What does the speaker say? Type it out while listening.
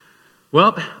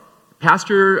Well,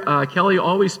 Pastor Kelly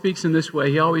always speaks in this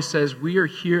way. He always says, we are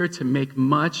here to make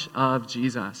much of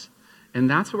Jesus. And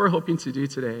that's what we're hoping to do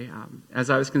today. As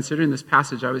I was considering this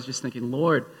passage, I was just thinking,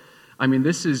 Lord,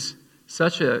 this is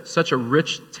such a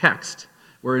rich text.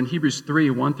 We're in Hebrews 3,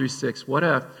 1 through 6. What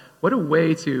a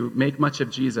way to make much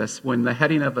of Jesus when the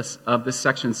heading of this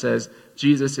section says,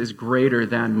 Jesus is greater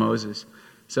than Moses.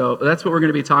 So that's what we're going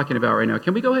to be talking about right now.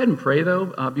 Can we go ahead and pray,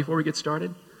 though, before we get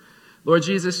started? Lord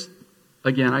Jesus,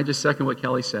 again, I just second what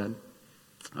Kelly said.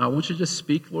 Won't you just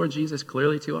speak, Lord Jesus,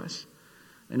 clearly to us?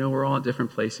 I know we're all at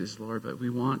different places, Lord, but we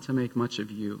want to make much of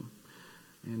you.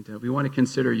 And we want to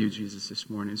consider you, Jesus, this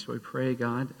morning. So I pray,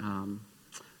 God,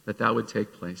 that would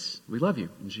take place. We love you.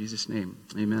 In Jesus' name,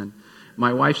 amen.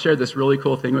 My wife shared this really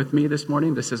cool thing with me this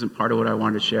morning. This isn't part of what I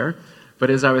wanted to share. But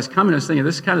as I was coming, I was thinking,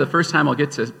 this is kind of the first time I'll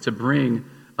get to bring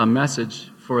a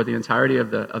message for the entirety of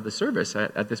the service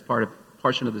at this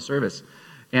portion of the service.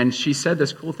 And she said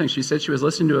this cool thing. She said she was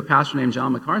listening to a pastor named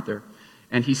John MacArthur,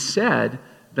 and he said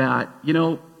that,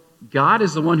 God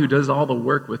is the one who does all the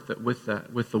work with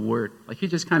the word. Like, he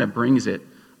just kind of brings it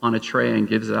on a tray and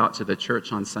gives it out to the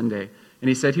church on Sunday. And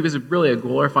he said he was really a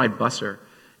glorified busser.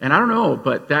 And I don't know,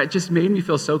 but that just made me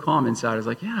feel so calm inside. I was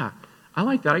like, yeah, I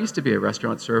like that. I used to be a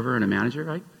restaurant server and a manager,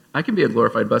 right? I can be a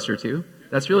glorified busser too.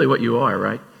 That's really what you are,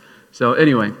 right? So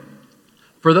anyway,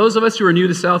 for those of us who are new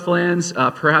to Southlands,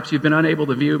 perhaps you've been unable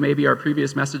to view maybe our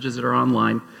previous messages that are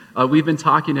online. We've been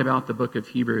talking about the book of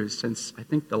Hebrews since, I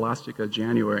think, the last week of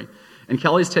January. And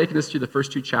Kelly's taken us through the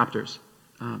first two chapters.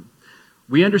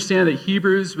 We understand that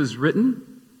Hebrews was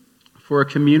written for a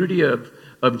community of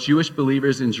Jewish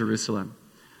believers in Jerusalem.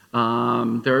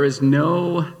 There is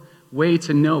no way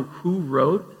to know who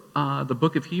wrote the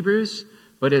book of Hebrews,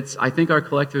 but it's, I think, our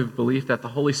collective belief that the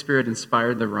Holy Spirit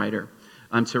inspired the writer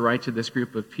to write to this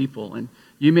group of people. And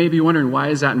you may be wondering, why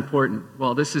is that important?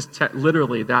 Well, this is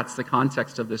literally, that's the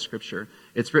context of this scripture.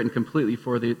 It's written completely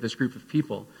for this group of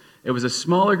people. It was a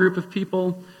smaller group of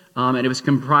people, and it was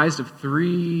comprised of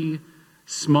three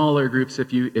smaller groups,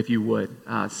 if you would.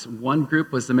 One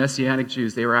group was the Messianic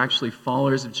Jews. They were actually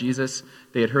followers of Jesus.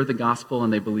 They had heard the gospel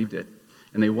and they believed it.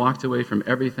 And they walked away from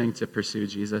everything to pursue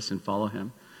Jesus and follow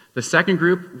him. The second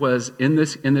group was in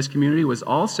this community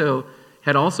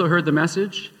had also heard the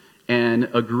message and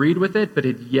agreed with it, but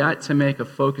had yet to make a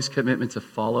focused commitment to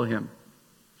follow him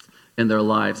in their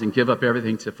lives and give up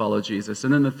everything to follow Jesus.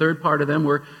 And then the third part of them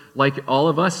were, like all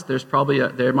of us,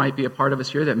 there might be a part of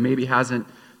us here that maybe hasn't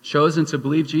chosen to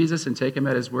believe Jesus and take him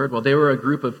at his word. Well, they were a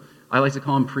group of, I like to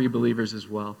call them pre-believers as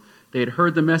well. They had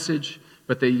heard the message,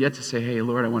 but they yet to say, hey,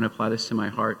 Lord, I want to apply this to my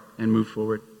heart and move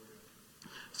forward.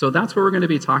 So that's what we're going to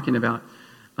be talking about.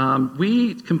 I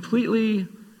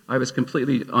was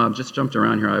completely just jumped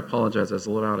around here. I apologize. I was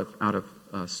a little out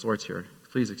of sorts here.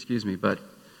 Please excuse me. But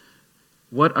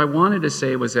what I wanted to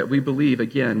say was that we believe,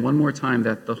 again, one more time,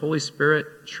 that the Holy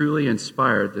Spirit truly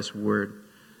inspired this word.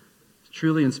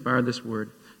 Truly inspired this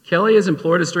word. Kelly has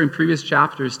implored us during previous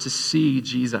chapters to see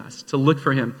Jesus, to look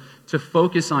for him, to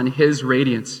focus on his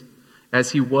radiance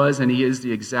as he was and he is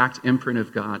the exact imprint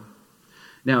of God.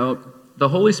 Now, the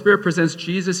Holy Spirit presents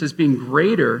Jesus as being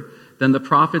greater than the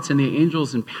prophets and the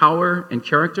angels in power and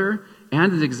character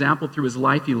and his example through his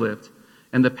life he lived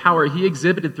and the power he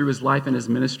exhibited through his life and his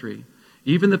ministry,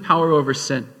 even the power over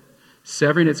sin,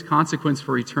 severing its consequence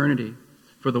for eternity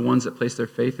for the ones that place their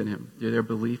faith in him, their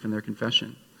belief and their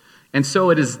confession. And so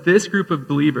it is this group of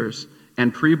believers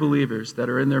and pre-believers that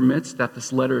are in their midst that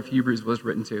this letter of Hebrews was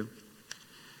written to.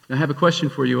 Now I have a question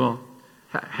for you all.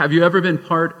 Have you ever been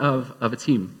part of a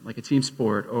team, like a team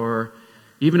sport, or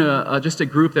even just a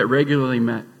group that regularly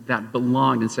met, that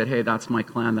belonged and said, hey, that's my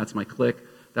clan, that's my clique,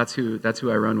 that's who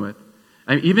I run with?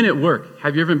 I mean, even at work,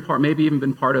 have you ever been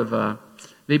part of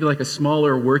maybe like a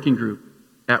smaller working group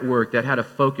at work that had a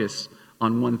focus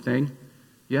on one thing?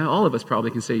 Yeah, all of us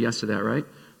probably can say yes to that, right?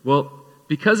 Well,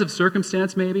 because of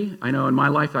circumstance maybe, I know in my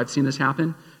life I've seen this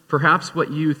happen, perhaps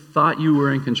what you thought you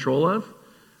were in control of,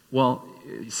 well,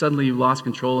 suddenly you lost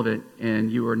control of it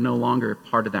and you are no longer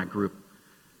part of that group.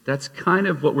 That's kind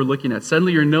of what we're looking at.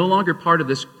 Suddenly you're no longer part of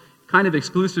this kind of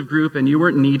exclusive group and you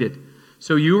weren't needed.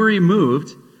 So you were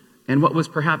removed, and what was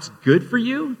perhaps good for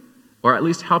you, or at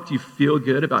least helped you feel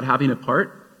good about having a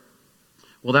part,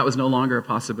 well, that was no longer a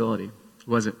possibility,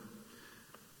 was it?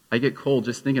 I get cold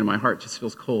just thinking, my heart just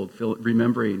feels cold,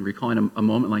 recalling a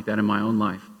moment like that in my own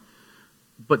life.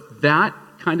 But that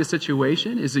kind of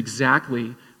situation is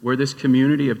exactly where this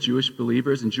community of Jewish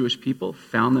believers and Jewish people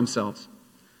found themselves.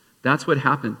 That's what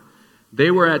happened. They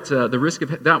were at the risk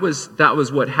of, that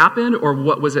was what happened, or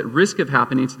what was at risk of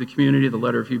happening to the community the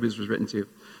letter of Hebrews was written to.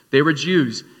 They were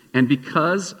Jews, And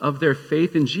because of their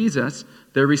faith in Jesus,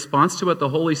 their response to what the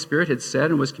Holy Spirit had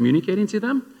said and was communicating to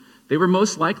them, they were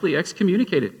most likely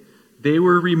excommunicated. They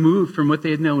were removed from what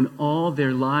they had known all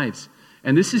their lives.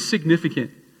 And this is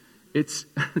significant. It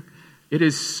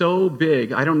is so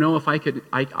big. I don't know if I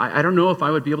don't know if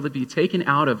I would be able to be taken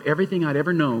out of everything I'd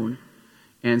ever known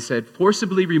and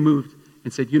forcibly removed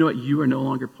and said, you know what, you are no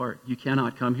longer part. You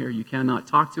cannot come here. You cannot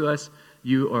talk to us.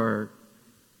 You are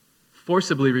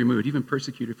forcibly removed, even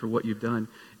persecuted for what you've done.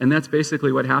 And that's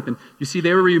basically what happened. You see,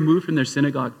 they were removed from their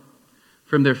synagogue,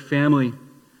 from their family,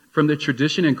 from their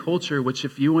tradition and culture, which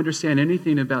if you understand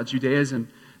anything about Judaism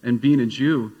and being a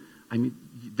Jew, I mean,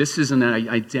 this is an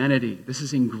identity. This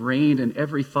is ingrained in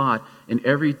every thought, in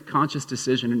every conscious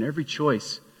decision, in every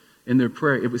choice in their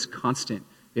prayer. It was constant.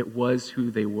 It was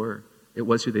who they were. It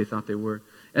was who they thought they were.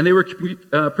 And they were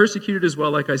persecuted as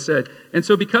well, like I said. And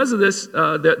so because of this,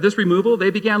 this removal,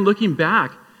 they began looking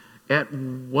back at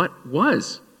what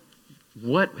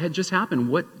had just happened,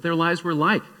 what their lives were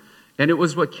like. And it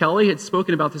was what Kelly had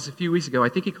spoken about this a few weeks ago. I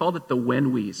think he called it the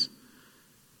when-we's,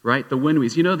 right? The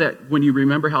when-we's. You know that when you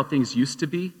remember how things used to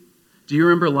be? Do you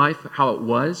remember life, how it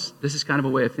was? This is kind of a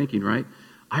way of thinking, right?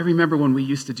 I remember when we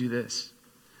used to do this.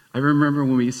 I remember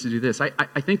when we used to do this. I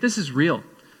think this is real.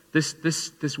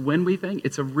 This when we thing,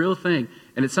 it's a real thing.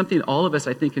 And it's something all of us,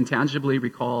 I think, can tangibly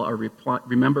recall or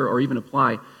remember or even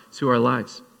apply to our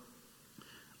lives.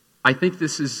 I think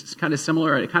this is kind of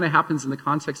similar. It kind of happens in the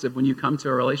context of when you come to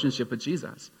a relationship with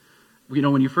Jesus. You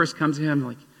know, when you first come to him,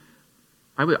 like,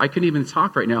 I couldn't even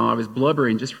talk right now. I was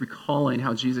blubbering, just recalling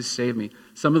how Jesus saved me.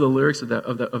 Some of the lyrics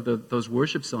of those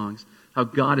worship songs, how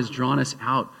God has drawn us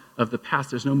out of the past.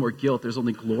 There's no more guilt. There's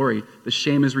only glory. The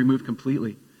shame is removed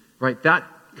completely, right? That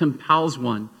compels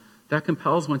one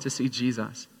to see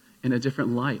Jesus in a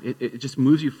different light. It just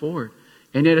moves you forward.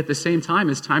 And yet at the same time,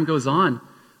 as time goes on,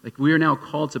 like we are now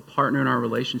called to partner in our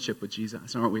relationship with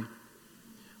Jesus, aren't we?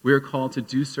 We are called to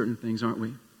do certain things, aren't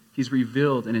we? He's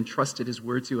revealed and entrusted his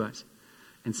word to us.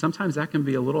 And sometimes that can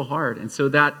be a little hard. And so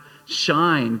that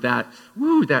shine, that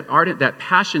ardent, that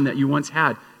passion that you once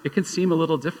had, it can seem a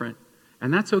little different.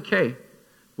 And that's okay.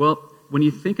 Well, when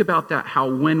you think about that, how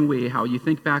you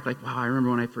think back like, wow, I remember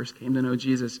when I first came to know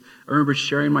Jesus. I remember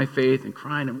sharing my faith and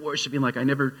crying and worshiping like I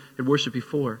never had worshiped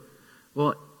before.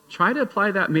 Well, try to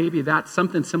apply that, maybe that's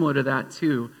something similar to that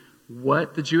too,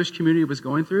 what the Jewish community was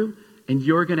going through, and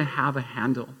you're going to have a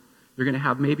handle. You're going to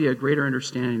have maybe a greater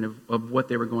understanding of what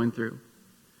they were going through.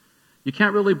 You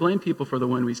can't really blame people for the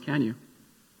when-we's, can you?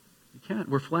 You can't.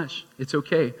 We're flesh. It's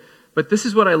okay. But this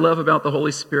is what I love about the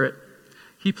Holy Spirit.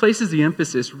 He places the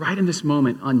emphasis right in this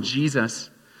moment on Jesus,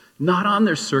 not on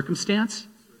their circumstance,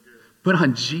 but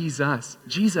on Jesus.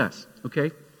 Jesus,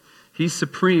 okay? He's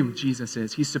supreme, Jesus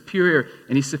is. He's superior,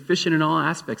 and he's sufficient in all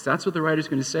aspects. That's what the writer's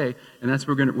going to say, and that's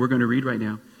what we're going to read right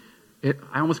now.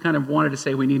 I almost kind of wanted to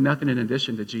say we need nothing in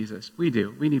addition to Jesus. We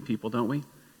do. We need people, don't we?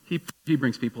 He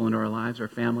brings people into our lives, our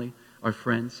family, our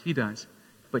friends. He does.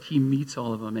 But he meets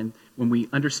all of them. And when we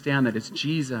understand that it's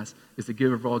Jesus is the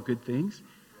giver of all good things,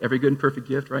 every good and perfect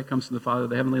gift, right, comes from the Father of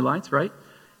the heavenly lights, right?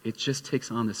 It just takes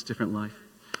on this different life.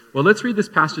 Well, let's read this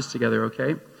passage together,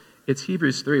 okay? It's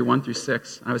Hebrews 3, 1 through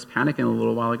 6. I was panicking a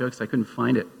little while ago because I couldn't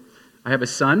find it. I have a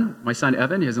son. My son,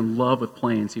 Evan, is in love with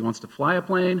planes. He wants to fly a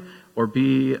plane or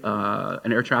be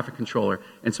an air traffic controller.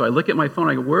 And so I look at my phone.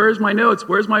 I go, where's my notes?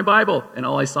 Where's my Bible? And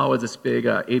all I saw was this big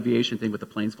aviation thing with the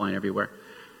planes flying everywhere.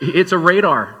 It's a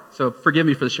radar. So forgive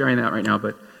me for sharing that right now,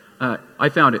 but I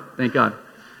found it. Thank God.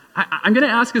 I'm going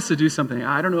to ask us to do something.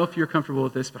 I don't know if you're comfortable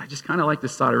with this, but I just kind of like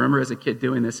this thought. I remember as a kid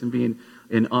doing this and being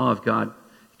in awe of God.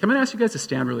 I'm going to ask you guys to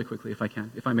stand really quickly, if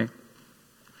I may.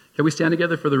 Can we stand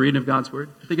together for the reading of God's word?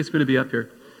 I think it's going to be up here.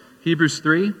 Hebrews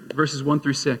 3, verses 1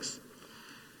 through 6.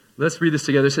 Let's read this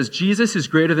together. It says, Jesus is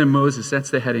greater than Moses. That's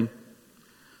the heading.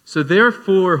 So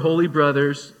therefore, holy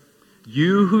brothers,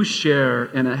 you who share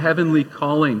in a heavenly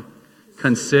calling,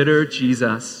 consider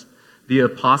Jesus, the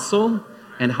apostle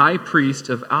and high priest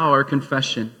of our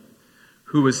confession,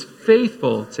 who was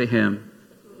faithful to him.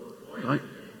 Right?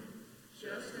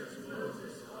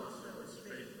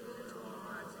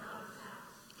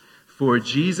 For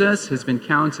Jesus has been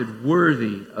counted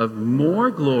worthy of more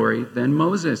glory than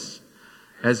Moses,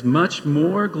 as much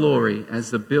more glory as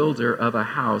the builder of a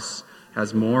house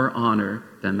has more honor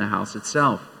than the house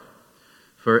itself.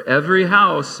 For every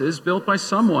house is built by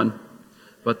someone,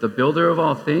 but the builder of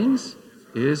all things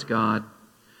is God.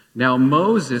 Now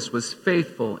Moses was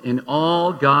faithful in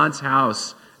all God's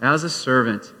house as a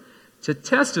servant to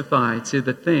testify to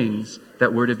the things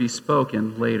that were to be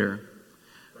spoken later.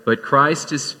 But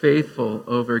Christ is faithful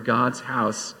over God's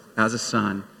house as a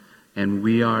son, and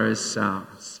we are his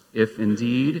sons. if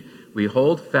indeed we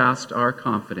hold fast our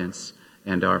confidence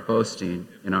and our boasting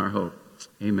in our hope.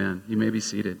 Amen. You may be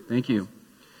seated. Thank you.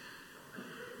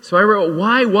 So I wrote,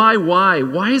 why?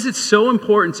 Why is it so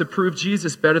important to prove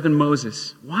Jesus better than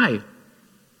Moses? Why?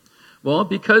 Well,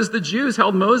 because the Jews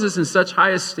held Moses in such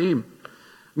high esteem.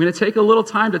 I'm going to take a little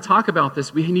time to talk about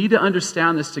this. We need to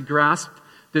understand this to grasp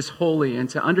this wholly and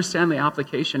to understand the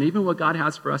application, even what God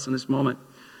has for us in this moment.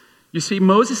 You see,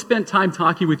 Moses spent time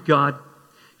talking with God.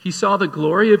 He saw the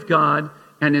glory of God,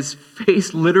 and his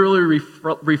face literally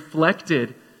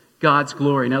reflected God's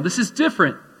glory. Now, this is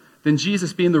different than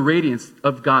Jesus being the radiance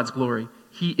of God's glory.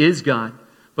 He is God.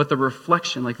 But the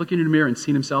reflection, like looking in the mirror and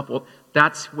seeing himself, well,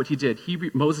 that's what he did.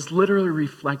 Moses literally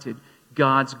reflected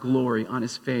God's glory on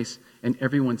his face, and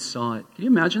everyone saw it. Can you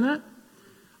imagine that?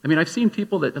 I mean, I've seen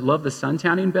people that love the sun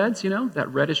tanning beds, that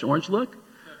reddish orange look.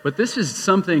 But this is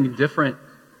something different.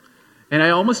 And I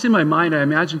almost in my mind, I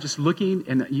imagine just looking,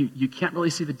 and you can't really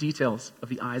see the details of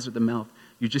the eyes or the mouth.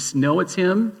 You just know it's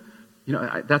him.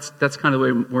 That's kind of the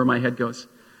way where my head goes.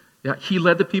 Yeah, he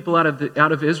led the people out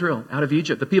of Israel, out of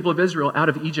Egypt, the people of Israel out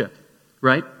of Egypt,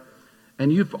 right?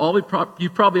 And you've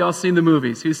probably all seen the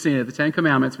movies. Who's seen it? The Ten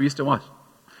Commandments. We used to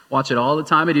watch it all the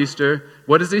time at Easter.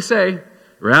 What does he say?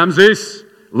 Ramses,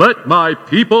 let my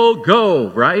people go,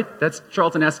 right? That's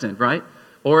Charlton Heston, right?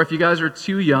 Or if you guys are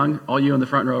too young, all you in the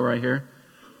front row right here,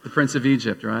 the Prince of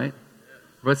Egypt, right?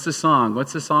 What's the song?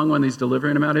 What's the song when he's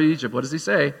delivering him out of Egypt? What does he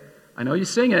say? I know you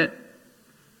sing it.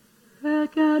 There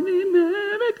can be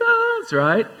miracles,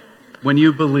 right? When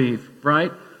you believe,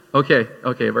 right? Okay,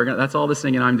 that's all the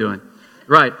singing I'm doing.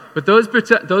 Right, but those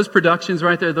productions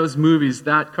right there, those movies,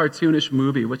 that cartoonish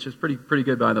movie, which is pretty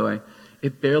good, by the way,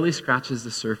 it barely scratches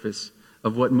the surface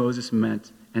of what Moses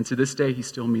meant. And to this day, he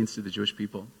still means to the Jewish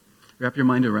people. Wrap your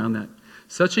mind around that.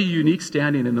 Such a unique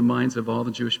standing in the minds of all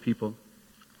the Jewish people.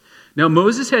 Now,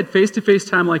 Moses had face-to-face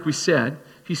time, like we said.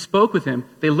 He spoke with him.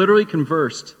 They literally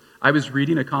conversed. I was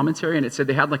reading a commentary, and it said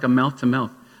they had like a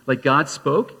mouth-to-mouth. Like God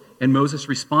spoke, and Moses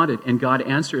responded, and God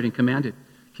answered and commanded.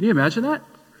 Can you imagine that?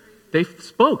 They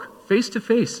spoke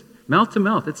face-to-face,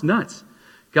 mouth-to-mouth. It's nuts.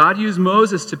 God used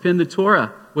Moses to pen the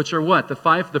Torah, which are what? The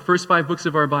first 5 books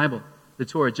of our Bible. The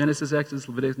Torah, Genesis, Exodus,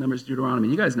 Leviticus, Numbers, Deuteronomy.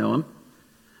 You guys know them.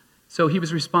 So he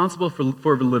was responsible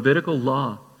for the Levitical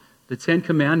law, the 10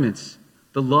 Commandments,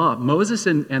 the law. Moses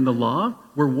and the law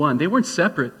were one. They weren't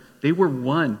separate. They were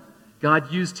one.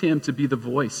 God used him to be the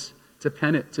voice, to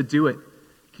pen it, to do it.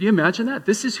 Can you imagine that?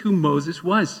 This is who Moses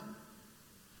was.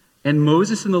 And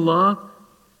Moses and the law,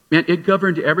 man, it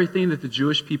governed everything that the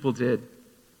Jewish people did.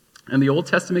 And the Old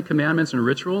Testament commandments and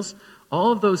rituals,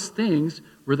 all of those things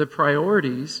were the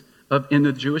priorities in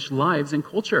the Jewish lives and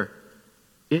culture.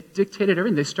 It dictated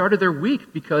everything. They started their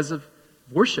week because of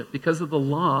worship, because of the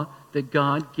law that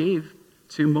God gave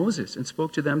to Moses and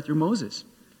spoke to them through Moses.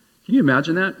 Can you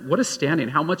imagine that? What a standing,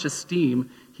 how much esteem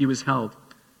he was held.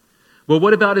 Well,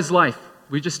 what about his life?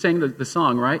 We just sang the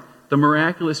song, right? The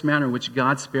miraculous manner in which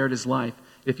God spared his life.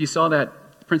 If you saw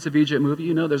that Prince of Egypt movie,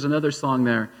 you know there's another song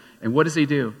there. And what does he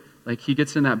do? Like he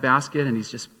gets in that basket and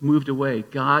he's just moved away.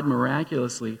 God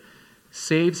miraculously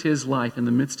saves his life in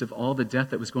the midst of all the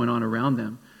death that was going on around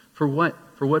them. For what?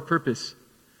 For what purpose?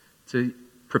 To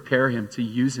prepare him, to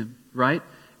use him, right?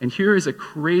 And here is a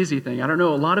crazy thing. I don't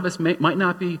know, a lot of us might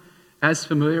not be as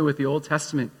familiar with the Old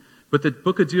Testament, but the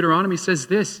book of Deuteronomy says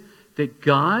this, that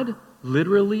God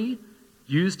literally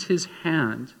used his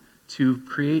hand to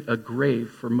create a grave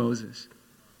for Moses.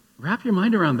 Wrap your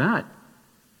mind around that.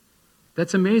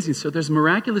 That's amazing. So there's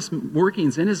miraculous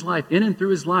workings in his life, in and through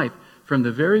his life, from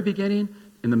the very beginning,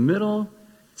 in the middle,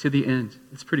 to the end.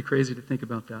 It's pretty crazy to think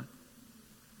about that.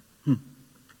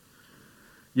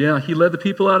 Yeah, he led the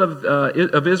people out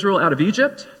of Israel out of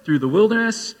Egypt through the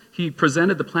wilderness. He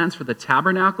presented the plans for the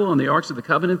tabernacle and the arks of the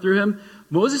covenant through him.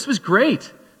 Moses was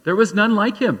great. There was none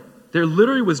like him. There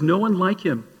literally was no one like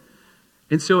him.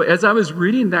 And so as I was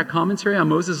reading that commentary on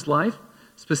Moses' life,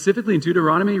 specifically in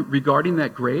Deuteronomy regarding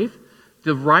that grave,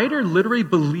 the writer literally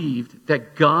believed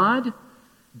that God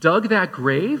dug that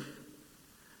grave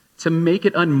to make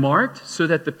it unmarked so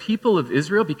that the people of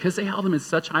Israel, because they held him in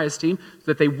such high esteem,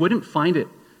 that they wouldn't find it.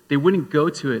 They wouldn't go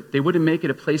to it. They wouldn't make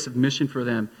it a place of mission for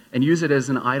them and use it as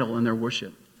an idol in their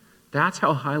worship. That's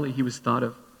how highly he was thought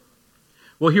of.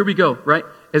 Well, here we go, right?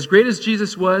 As great as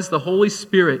Jesus was, the Holy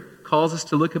Spirit calls us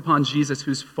to look upon Jesus,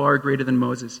 who's far greater than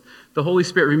Moses. The Holy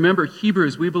Spirit, remember,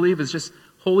 Hebrews, we believe, is just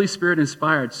Holy Spirit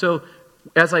inspired. So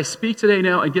as I speak today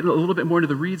now and get a little bit more into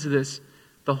the reads of this,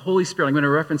 the Holy Spirit, I'm going to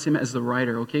reference him as the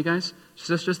writer, okay, guys?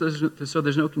 Just so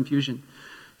there's no confusion.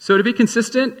 So to be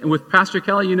consistent, and with Pastor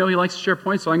Kelly, you know he likes to share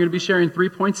points, so I'm going to be sharing 3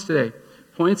 points today.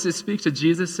 It speaks to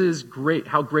Jesus'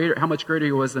 how much greater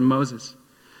he was than Moses.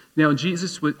 Now,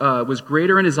 Jesus was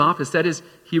greater in his office. That is,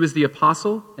 he was the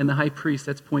apostle and the high priest.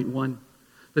 That's point one.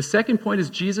 The second point is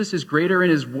Jesus is greater in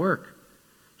his work.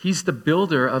 He's the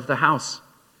builder of the house.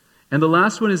 And the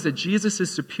last one is that Jesus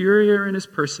is superior in his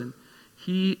person.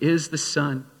 He is the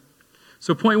Son.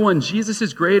 So point one, Jesus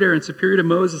is greater and superior to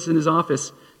Moses in his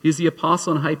office. He's the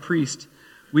apostle and high priest.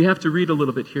 We have to read a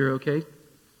little bit here, okay?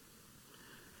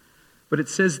 But it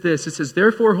says this. It says,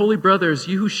 therefore, holy brothers,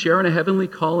 you who share in a heavenly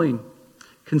calling,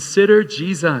 consider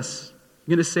Jesus.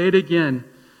 I'm going to say it again.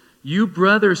 You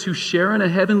brothers who share in a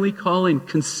heavenly calling,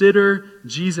 consider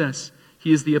Jesus.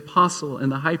 He is the apostle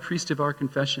and the high priest of our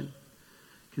confession.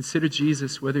 Consider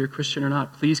Jesus, whether you're a Christian or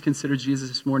not. Please consider Jesus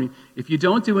this morning. If you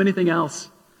don't do anything else,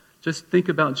 just think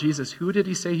about Jesus. Who did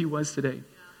he say he was today?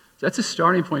 That's a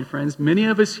starting point, friends. Many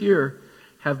of us here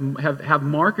have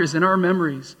markers in our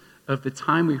memories of the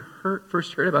time we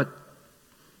first heard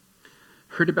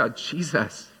about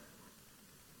Jesus.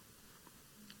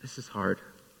 This is hard.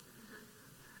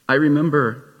 I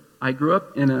remember I grew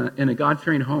up in a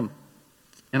God-fearing home.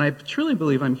 And I truly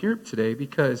believe I'm here today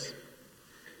because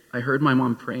I heard my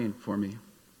mom praying for me.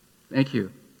 Thank you.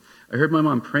 I heard my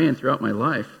mom praying throughout my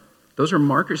life. Those are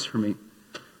markers for me.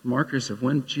 Markers of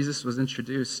when Jesus was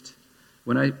introduced.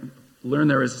 When I learned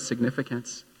there was a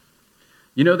significance.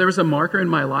 You know, there was a marker in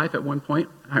my life at one point.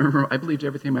 I remember I believed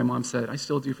everything my mom said. I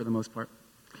still do for the most part.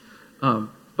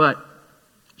 But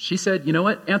she said, you know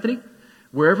what, Anthony?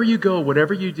 Wherever you go,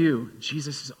 whatever you do,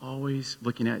 Jesus is always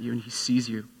looking at you and he sees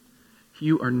you.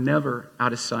 You are never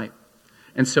out of sight.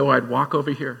 And so I'd walk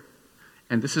over here.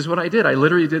 And this is what I did. I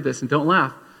literally did this, and don't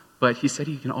laugh. But he said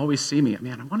he can always see me.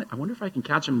 Man, I wonder if I can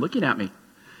catch him looking at me.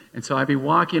 And so I'd be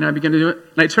walking, I'd begin to do it.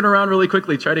 And I'd turn around really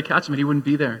quickly, try to catch him, and he wouldn't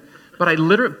be there. But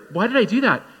why did I do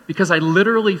that? Because I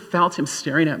literally felt him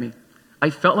staring at me.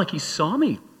 I felt like he saw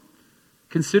me.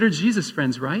 Consider Jesus,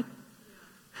 friends, right?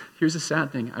 Here's the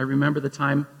sad thing. I remember the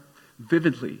time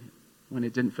vividly when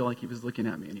it didn't feel like he was looking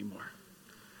at me anymore.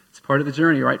 It's part of the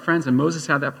journey, right, friends? And Moses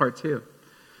had that part too.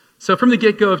 So from the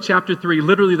get-go of chapter 3,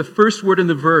 literally the first word in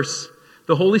the verse,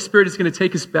 the Holy Spirit is going to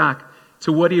take us back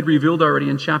to what he had revealed already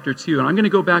in chapter 2. And I'm going to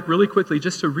go back really quickly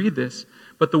just to read this.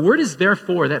 But the word is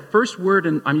therefore. That first word,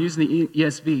 and I'm using the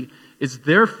ESV, is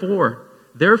therefore.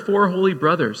 Therefore, holy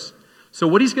brothers. So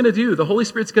what he's going to do, the Holy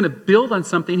Spirit's going to build on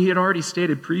something he had already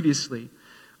stated previously.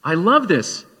 I love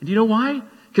this. And do you know why?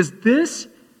 Because this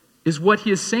is what he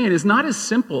is saying is not as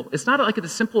simple. It's not like a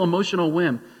simple emotional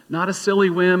whim, not a silly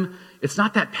whim. It's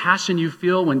not that passion you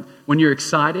feel when you're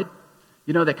excited.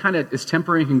 You know, that kind of is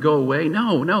temporary and can go away.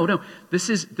 No.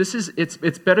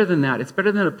 It's better than that. It's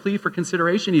better than a plea for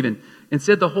consideration even.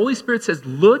 Instead, the Holy Spirit says,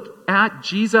 look at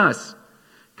Jesus.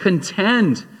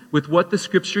 Contend with what the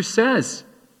Scripture says.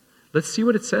 Let's see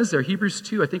what it says there. Hebrews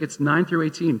 2, I think it's 9 through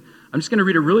 18. I'm just going to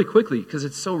read it really quickly because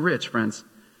it's so rich, friends.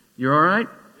 You're all right?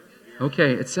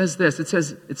 Okay, it says this. It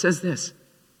says this.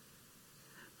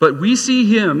 But we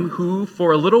see him who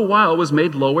for a little while was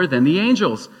made lower than the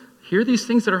angels. Hear these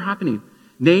things that are happening.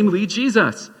 Namely,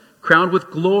 Jesus, crowned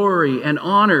with glory and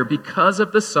honor because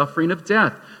of the suffering of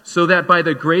death, so that by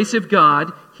the grace of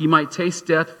God he might taste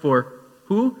death for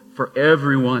who? For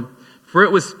everyone. For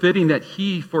it was fitting that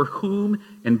he, for whom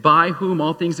and by whom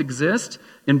all things exist,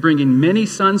 in bringing many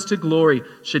sons to glory,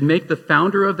 should make the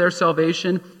founder of their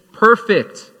salvation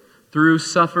perfect through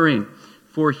suffering.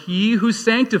 For he who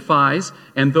sanctifies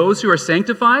and those who are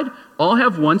sanctified all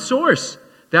have one source.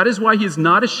 That is why he is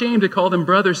not ashamed to call them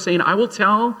brothers, saying, I will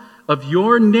tell of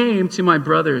your name to my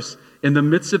brothers. In the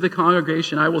midst of the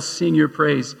congregation, I will sing your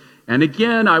praise. And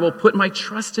again, I will put my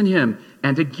trust in him.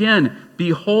 And again,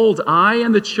 behold, I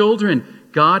and the children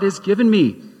God has given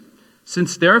me.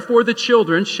 Since therefore the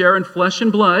children share in flesh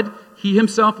and blood, he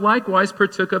himself likewise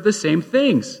partook of the same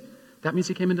things. That means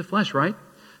he came into flesh, right?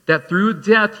 That through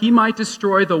death he might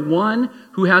destroy the one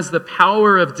who has the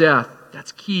power of death.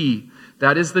 That's key.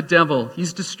 That is the devil.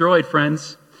 He's destroyed,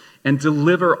 friends. And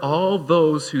deliver all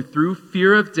those who through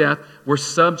fear of death were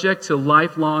subject to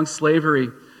lifelong slavery.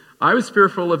 I was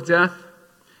fearful of death,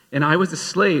 and I was a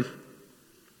slave.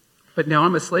 But now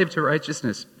I'm a slave to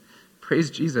righteousness.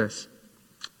 Praise Jesus.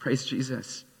 Praise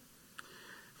Jesus.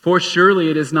 For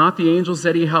surely it is not the angels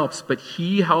that he helps, but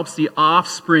he helps the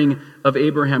offspring of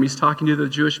Abraham. He's talking to the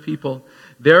Jewish people.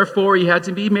 Therefore, he had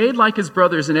to be made like his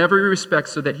brothers in every respect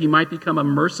so that he might become a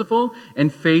merciful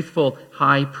and faithful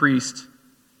high priest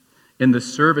in the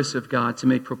service of God to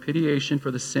make propitiation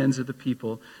for the sins of the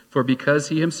people. For because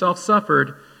he himself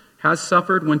has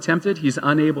suffered when tempted, he is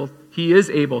able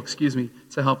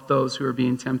to help those who are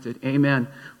being tempted. Amen.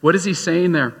 What is he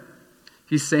saying there?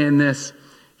 He's saying this.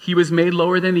 He was made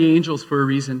lower than the angels for a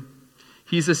reason.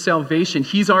 He's a salvation.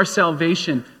 He's our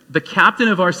salvation, the captain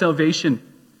of our salvation.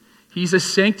 He's a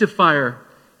sanctifier.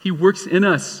 He works in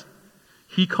us.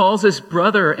 He calls us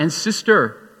brother and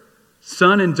sister,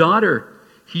 son and daughter.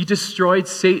 He destroyed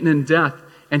Satan and death,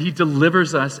 and he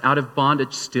delivers us out of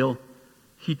bondage still.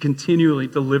 He continually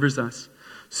delivers us.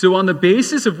 So on the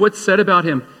basis of what's said about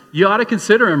him, you ought to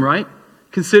consider him, right?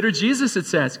 Consider Jesus, it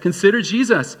says. Consider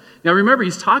Jesus. Now remember,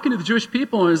 he's talking to the Jewish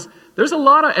people, and there's a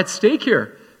lot at stake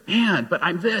here. Man, but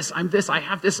I'm this, I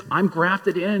have this, I'm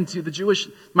grafted into the Jewish,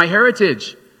 my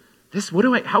heritage.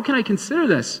 How can I consider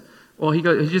this? Well, he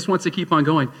just wants to keep on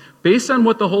going. Based on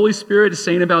what the Holy Spirit is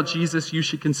saying about Jesus, you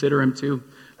should consider him too.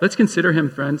 Let's consider him,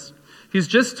 friends. He's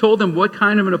just told them what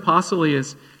kind of an apostle he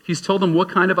is. He's told them what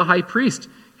kind of a high priest.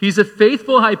 He's a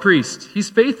faithful high priest. He's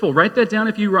faithful. Write that down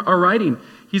if you are writing.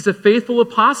 He's a faithful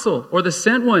apostle, or the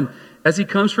sent one, as he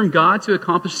comes from God to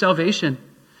accomplish salvation.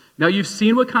 Now, you've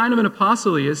seen what kind of an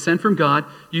apostle he is, sent from God.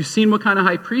 You've seen what kind of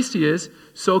high priest he is.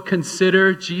 So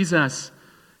consider Jesus.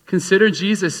 Consider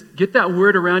Jesus. Get that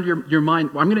word around your mind.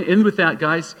 I'm going to end with that,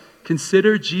 guys.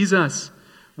 Consider Jesus.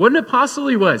 What an apostle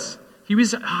he was. He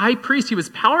was a high priest. He was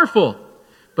powerful,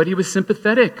 but he was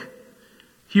sympathetic.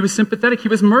 He was sympathetic. He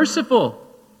was merciful.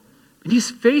 And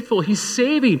he's faithful. He's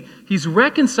saving. He's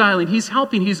reconciling. He's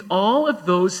helping. He's all of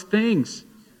those things.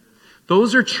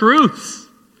 Those are truths.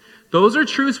 Those are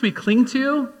truths we cling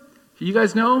to. You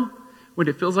guys know when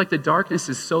it feels like the darkness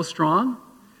is so strong,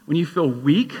 when you feel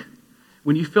weak,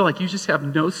 when you feel like you just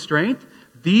have no strength,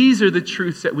 these are the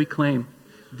truths that we claim.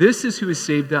 This is who has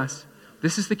saved us.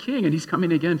 This is the King, and he's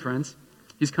coming again, friends.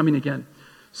 He's coming again.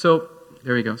 So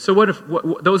there you go. So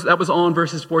that was all in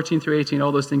verses 14 through 18,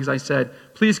 all those things I said.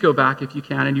 Please go back if you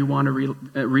can and you want to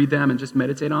read them and just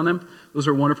meditate on them. Those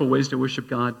are wonderful ways to worship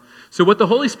God. So what the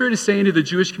Holy Spirit is saying to the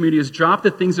Jewish community is drop the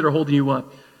things that are holding you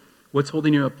up. What's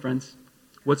holding you up, friends?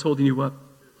 What's holding you up?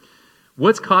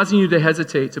 What's causing you to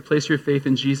hesitate to place your faith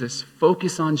in Jesus?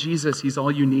 Focus on Jesus. He's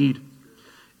all you need.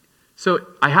 So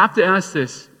I have to ask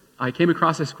this. I came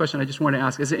across this question I just want to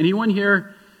ask. Has anyone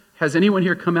here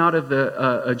come out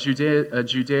of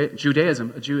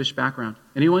Judaism, a Jewish background?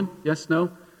 Anyone? Yes?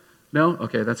 No? No?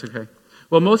 Okay, that's okay.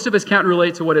 Well, most of us can't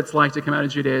relate to what it's like to come out of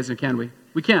Judaism, can we?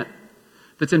 We can't.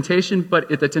 That temptation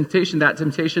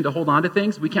to hold on to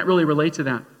things, we can't really relate to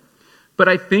that. But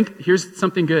I think, here's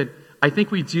something good. I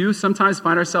think we do sometimes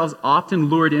find ourselves often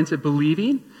lured into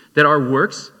believing that our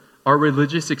works, our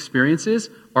religious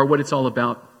experiences, are what it's all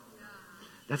about.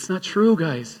 That's not true,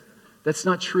 guys. That's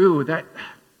not true.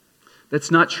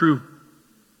 That's not true.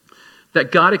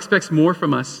 That God expects more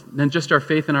from us than just our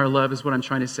faith and our love is what I'm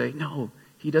trying to say. No,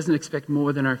 he doesn't expect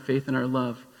more than our faith and our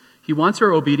love. He wants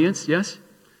our obedience, yes.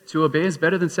 To obey is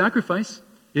better than sacrifice.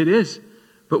 It is.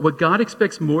 But what God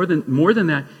expects more than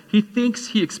that, we think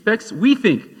he expects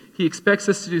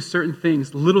us to do certain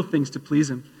things, little things to please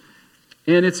him.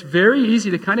 And it's very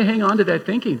easy to kind of hang on to that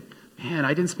thinking. Man,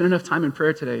 I didn't spend enough time in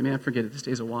prayer today. Man, forget it. This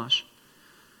day's a wash.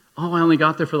 Oh, I only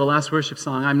got there for the last worship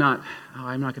song. I'm not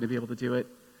going to be able to do it.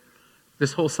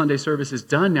 This whole Sunday service is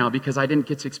done now because I didn't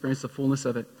get to experience the fullness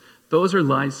of it. Those are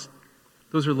lies.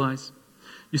 Those are lies.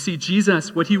 You see,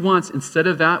 Jesus, what he wants instead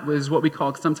of that was what we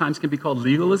sometimes can be called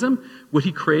legalism. What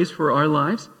he craves for our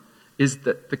lives is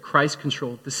the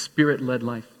Christ-controlled, the Spirit-led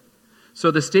life.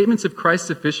 So the statements of Christ's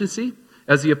sufficiency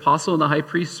as the apostle and the high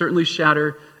priest certainly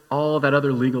shatter all that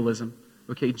other legalism.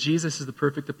 Okay, Jesus is the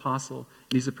perfect apostle,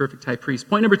 and he's the perfect high priest.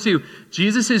 Point number 2,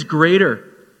 Jesus is greater.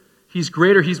 He's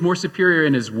greater. He's more superior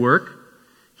in his work.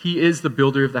 He is the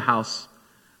builder of the house.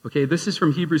 Okay, this is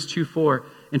from Hebrews 2:4.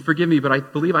 And forgive me, but I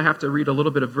believe I have to read a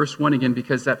little bit of verse 1 again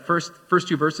because that first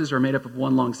 2 verses are made up of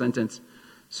one long sentence.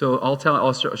 So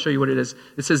I'll show you what it is.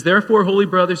 It says, "Therefore, holy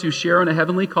brothers who share in a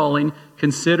heavenly calling,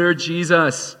 consider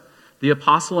Jesus, the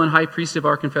apostle and high priest of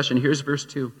our confession." Here's verse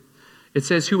 2. It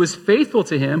says, "Who was faithful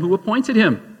to him who appointed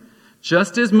him,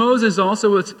 just as Moses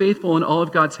also was faithful in all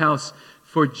of God's house.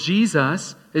 For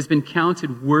Jesus has been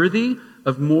counted worthy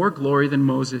of more glory than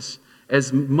Moses,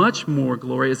 as much more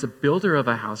glory as a builder of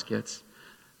a house gets.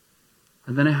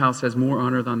 And then a house has more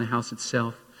honor than the house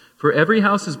itself. For every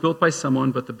house is built by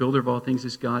someone, but the builder of all things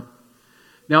is God."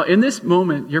 Now, in this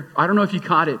moment, I don't know if you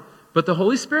caught it, but the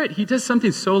Holy Spirit, he does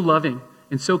something so loving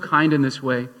and so kind in this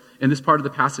way, in this part of the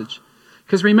passage.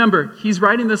 Because remember, he's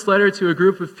writing this letter to a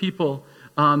group of people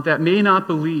that may not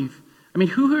believe. I mean,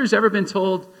 who has ever been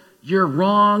told, you're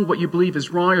wrong, what you believe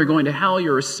is wrong, you're going to hell,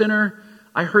 you're a sinner?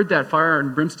 I heard that fire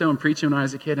and brimstone preaching when I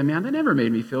was a kid, and man, that never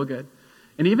made me feel good.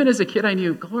 And even as a kid, I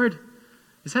knew, Lord,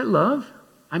 is that love?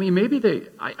 I mean, maybe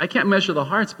I can't measure the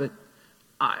hearts, but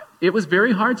it was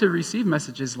very hard to receive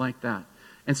messages like that.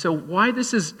 And so why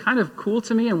this is kind of cool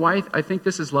to me and why I think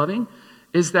this is loving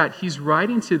is that he's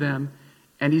writing to them,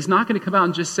 and he's not going to come out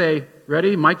and just say,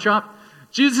 ready, mic drop,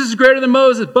 Jesus is greater than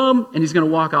Moses, boom, and he's going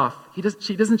to walk off. He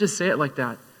doesn't just say it like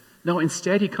that. No,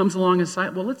 instead he comes along and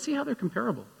says, well, let's see how they're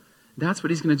comparable. That's what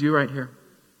he's going to do right here.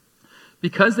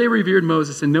 Because they revered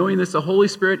Moses, and knowing this, the Holy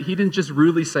Spirit, he didn't just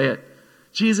rudely say it.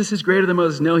 Jesus is greater than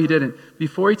Moses. No, he didn't.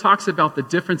 Before he talks about the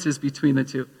differences between the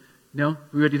two, no,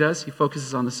 what he does, he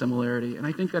focuses on the similarity. And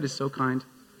I think that is so kind.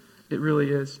 It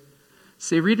really is.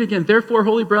 Say, read it again. Therefore,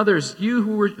 holy brothers, you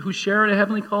who share in a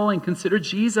heavenly calling, consider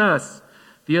Jesus,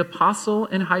 the apostle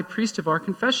and high priest of our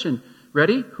confession.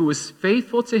 Ready? Who was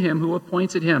faithful to him who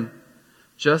appointed him,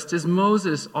 just as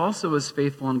Moses also was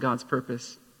faithful in God's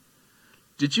purpose.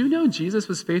 Did you know Jesus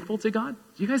was faithful to God?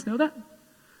 Do you guys know that?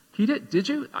 He did. Did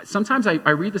you? Sometimes I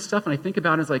read this stuff and I think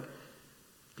about it, it's like,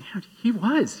 damn,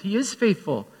 he is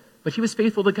faithful. But he was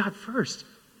faithful to God first.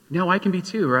 Now I can be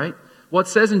too, right? Well, it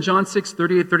says in John 6,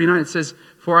 38, 39, it says,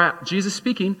 Jesus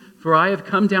speaking, for I have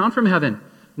come down from heaven,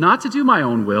 not to do my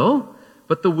own will,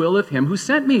 but the will of him who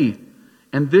sent me.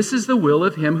 And this is the will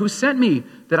of him who sent me,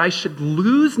 that I should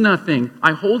lose nothing.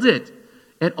 I hold it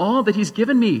at all that he's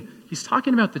given me. He's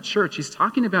talking about the church. He's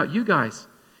talking about you guys.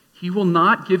 He will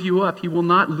not give you up. He will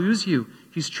not lose you.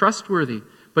 He's trustworthy.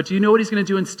 But do you know what he's going to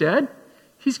do instead?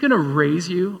 He's going to raise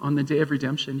you on the day of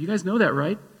redemption. You guys know that,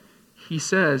 right? He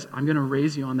says, I'm going to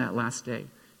raise you on that last day.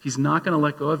 He's not going to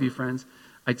let go of you, friends.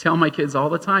 I tell my kids all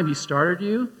the time, he started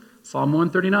you. Psalm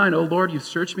 139, oh Lord, you've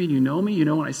searched me, you know me, you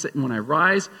know when I sit and when I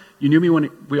rise. You knew me when,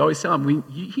 we always tell him,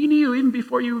 he knew you even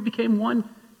before you became one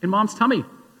in mom's tummy.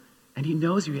 And he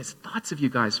knows you. He has thoughts of you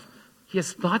guys. He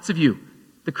has thoughts of you.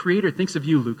 The Creator thinks of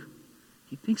you, Luke.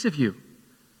 He thinks of you.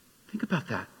 Think about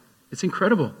that. It's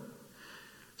incredible.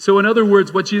 So in other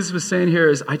words, what Jesus was saying here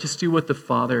is, I just do what the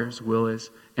Father's will is,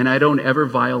 and I don't ever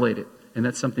violate it. And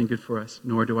that's something good for us,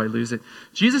 nor do I lose it.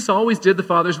 Jesus always did the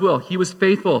Father's will. He was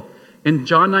faithful. In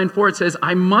John 9:4, it says,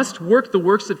 I must work the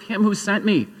works of him who sent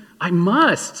me. I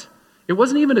must. It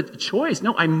wasn't even a choice.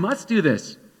 No, I must do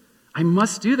this. I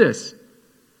must do this.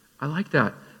 I like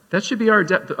that. That should be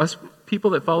us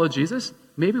people that follow Jesus.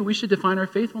 Maybe we should define our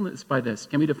faithfulness by this.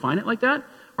 Can we define it like that?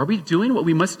 Are we doing what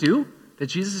we must do that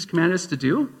Jesus has commanded us to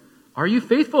do? Are you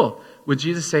faithful? Would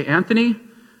Jesus say, Anthony,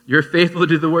 you're faithful to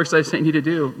do the works I've sent you to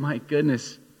do? My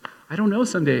goodness. I don't know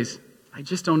some days. I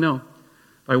just don't know.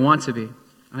 But I want to be.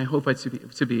 And I hope I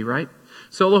to be, right?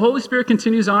 So the Holy Spirit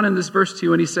continues on in this verse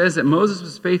 2, and he says that Moses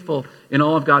was faithful in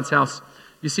all of God's house.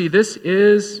 You see, this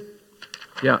is,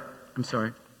 I'm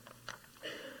sorry.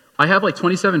 I have like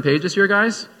 27 pages here,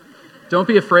 guys. Don't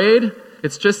be afraid.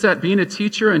 It's just that being a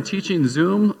teacher and teaching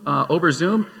Zoom, over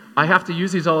Zoom, I have to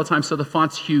use these all the time, so the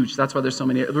font's huge. That's why there's so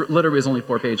many. It literally is only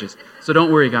 4 pages. So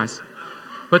don't worry, guys.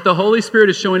 But the Holy Spirit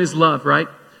is showing his love, right?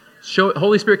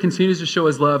 Holy Spirit continues to show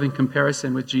his love in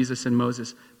comparison with Jesus and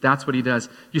Moses. That's what he does.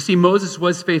 You see, Moses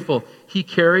was faithful. He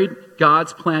carried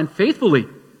God's plan faithfully.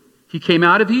 He came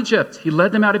out of Egypt. He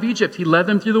led them out of Egypt. He led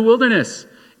them through the wilderness.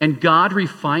 And God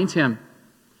refined him.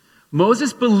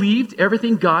 Moses believed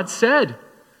everything God said.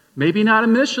 Maybe not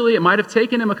initially. It might have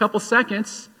taken him a couple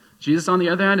seconds. Jesus, on the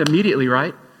other hand, immediately,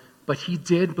 right? But he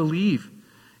did believe.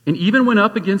 And even went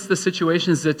up against the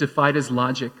situations that defied his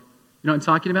logic. You know what I'm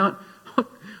talking about?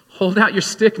 Hold out your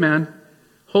stick, man.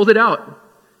 Hold it out.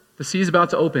 The sea's about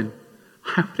to open.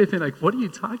 I would have been like, what are you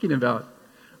talking about?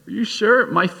 Are you sure?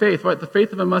 My faith, right? The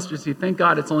faith of a mustard seed. Thank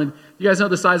God it's only, you guys know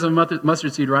the size of a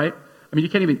mustard seed, right? I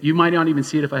mean, you might not even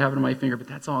see it if I have it on my finger, but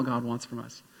that's all God wants from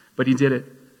us. But he did it.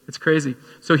 It's crazy.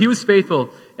 So he was faithful,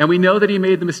 and we know that he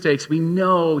made the mistakes. We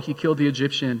know he killed the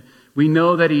Egyptian. We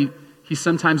know that he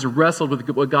sometimes wrestled with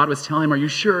what God was telling him. Are you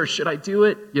sure? Should I do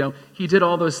it? You know, he did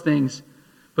all those things.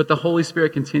 But the Holy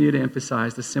Spirit continued to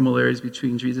emphasize the similarities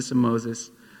between Jesus and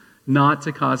Moses, not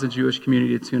to cause the Jewish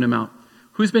community to tune him out.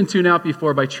 Who's been tuned out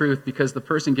before by truth because the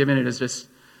person giving it is just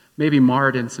maybe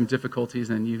marred in some difficulties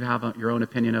and you have your own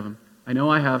opinion of him? I know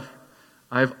I have.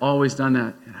 I've always done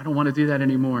that, and I don't want to do that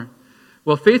anymore.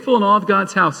 Well, faithful in all of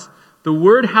God's house. The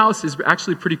word house is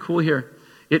actually pretty cool here.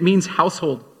 It means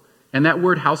household. And that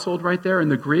word household right there in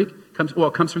the Greek comes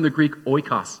from the Greek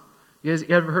oikos. You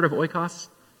ever heard of oikos?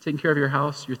 Taking care of your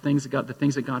house, the things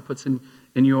that God puts in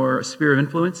your sphere of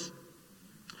influence.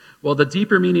 Well, the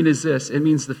deeper meaning is this. It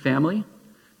means the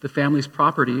family's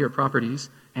property or properties,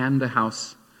 and the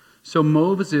house. So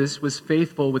Moses was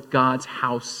faithful with God's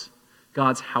house,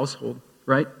 God's household,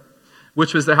 right?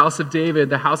 Which was the house of David,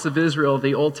 the house of Israel,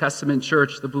 the Old Testament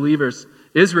church, the believers.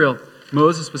 Israel,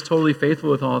 Moses was totally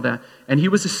faithful with all of that. And he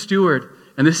was a steward.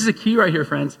 And this is a key right here,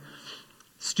 friends.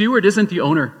 Steward isn't the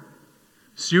owner.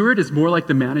 Steward is more like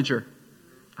the manager.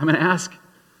 I'm going to ask,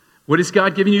 What is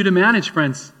God giving you to manage,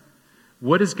 friends?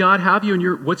 What does God have you in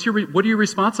your, what are you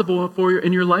responsible for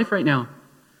in your life right now?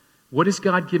 What is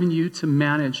God giving you to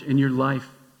manage in your life?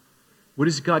 What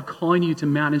is God calling you to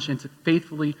manage and to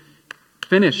faithfully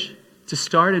finish, to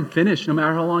start and finish, no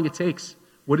matter how long it takes?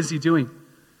 What is he doing?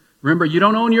 Remember, you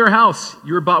don't own your house.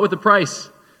 You were bought with a price.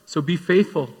 So be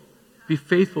faithful. Be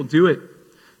faithful. Do it.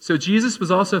 So Jesus was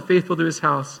also faithful to his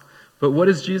house. But what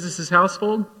is Jesus'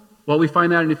 household? Well, we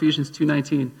find that in Ephesians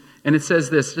 2:19. And it says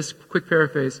this, just a quick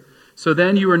paraphrase. So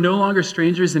then you are no longer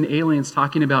strangers and aliens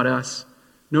talking about us.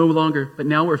 No longer, but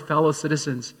now we're fellow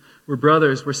citizens. We're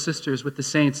brothers, we're sisters with the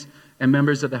saints and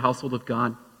members of the household of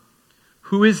God.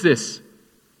 Who is this?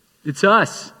 It's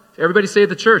us. Everybody say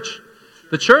the church.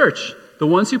 The church. The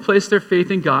ones who place their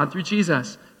faith in God through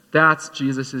Jesus. That's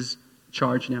Jesus'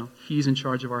 charge now. He's in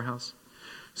charge of our house.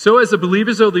 So as the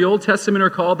believers of the Old Testament are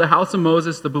called the house of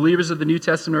Moses, the believers of the New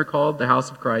Testament are called the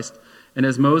house of Christ. And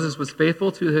as Moses was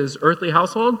faithful to his earthly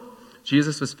household,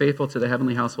 Jesus was faithful to the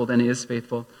heavenly household, and he is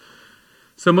faithful.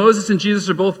 So Moses and Jesus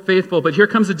are both faithful, but here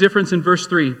comes a difference in verse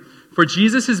 3. For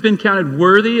Jesus has been counted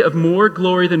worthy of more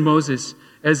glory than Moses,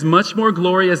 as much more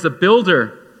glory as the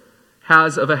builder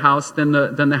has of a house than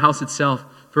the house itself.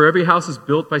 For every house is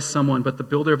built by someone, but the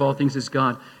builder of all things is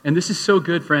God. And this is so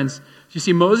good, friends. You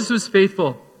see, Moses was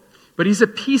faithful, but he's a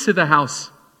piece of the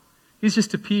house. He's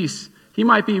just a piece. He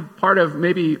might be part of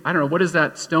maybe, I don't know, what is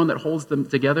that stone that holds them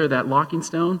together, that locking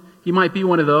stone? He might be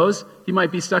one of those. He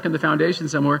might be stuck in the foundation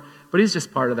somewhere, but he's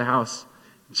just part of the house.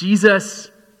 Jesus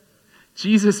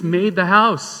made the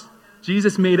house.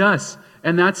 Jesus made us,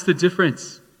 and that's the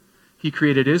difference. He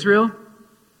created Israel,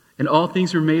 and all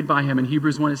things were made by him. In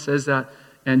Hebrews 1, it says that,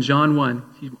 and John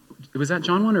 1. Was that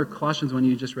John 1 or Colossians 1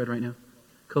 you just read right now?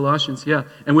 Colossians, yeah.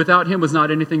 And without him was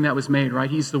not anything that was made, right?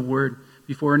 He's the Word.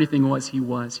 Before anything was, he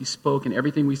was. He spoke, and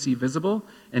everything we see visible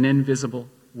and invisible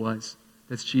was.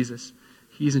 That's Jesus.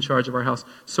 He's in charge of our house.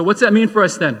 So what's that mean for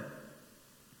us then?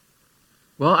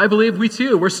 Well, I believe we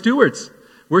too, we're stewards.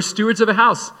 We're stewards of a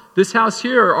house. This house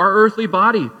here, our earthly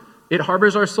body, it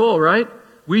harbors our soul, right?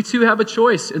 We too have a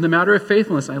choice in the matter of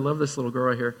faithfulness. I love this little girl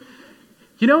right here.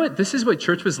 You know what? This is what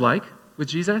church was like with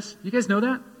Jesus. You guys know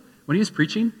that? When he was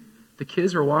preaching, the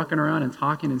kids were walking around and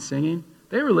talking and singing.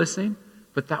 They were listening.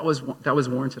 But that was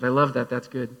warranted. I love that. That's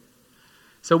good.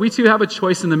 So we too have a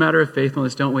choice in the matter of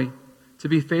faithfulness, don't we? To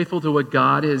be faithful to what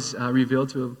God has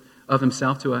revealed of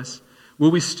himself to us.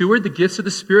 Will we steward the gifts of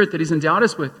the Spirit that he's endowed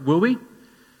us with? Will we?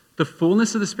 The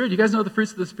fullness of the Spirit. You guys know what the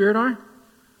fruits of the Spirit are?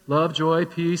 Love, joy,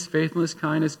 peace, faithfulness,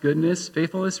 kindness, goodness,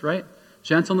 faithfulness, right?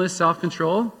 Gentleness,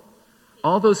 self-control.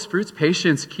 All those fruits.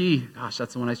 Patience, key. Gosh,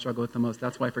 that's the one I struggle with the most.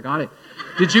 That's why I forgot it.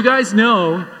 Did you guys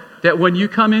know that when you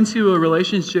come into a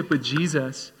relationship with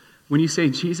Jesus, when you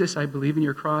say, Jesus, I believe in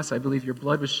your cross, I believe your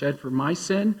blood was shed for my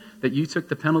sin, that you took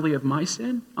the penalty of my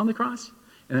sin on the cross,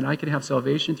 and that I could have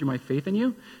salvation through my faith in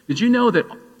you? Did you know that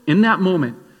in that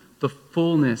moment, the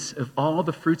fullness of all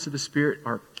the fruits of the Spirit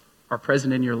are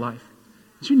present in your life?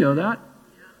 Did you know that?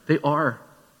 They are.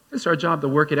 It's our job to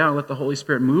work it out and let the Holy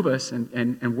Spirit move us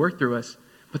and work through us.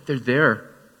 But they're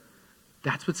there.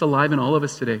 That's what's alive in all of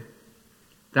us today.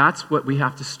 That's what we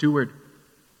have to steward.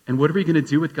 And what are we going to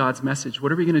do with God's message?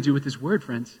 What are we going to do with his word,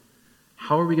 friends?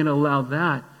 How are we going to allow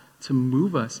that to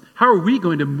move us? How are we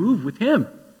going to move with him?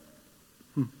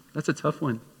 That's a tough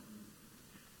one.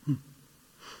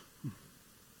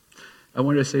 I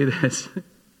wanted to say this.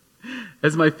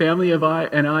 As my family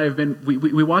and I have been,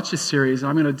 we watched this series, and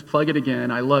I'm going to plug it again.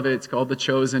 I love it. It's called The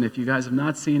Chosen. If you guys have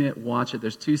not seen it, watch it.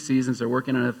 There's 2 seasons. They're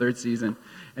working on a 3rd season.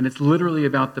 And it's literally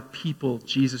about the people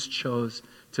Jesus chose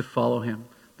to follow him.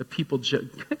 The people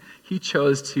he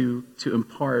chose to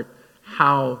impart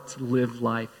how to live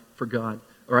life for God.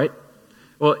 All right?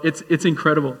 Well, it's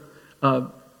incredible.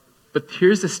 But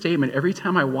here's the statement. Every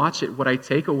time I watch it, what I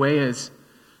take away is,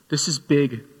 this is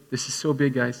big. This is so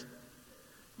big, guys.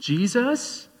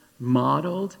 Jesus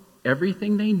modeled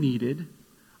everything they needed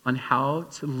on how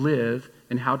to live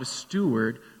and how to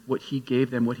steward what he gave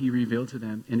them, what he revealed to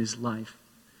them in his life.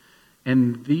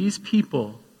 And these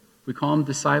people, we call them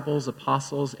disciples,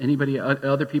 apostles, anybody,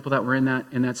 other people that were in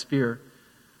that sphere,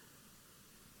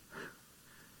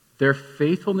 their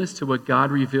faithfulness to what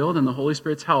God revealed and the Holy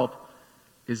Spirit's help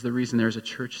is the reason there's a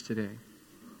church today.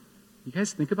 You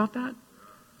guys think about that?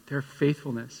 Their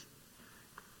faithfulness.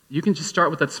 You can just start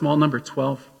with that small number,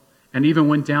 12, and even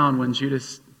went down when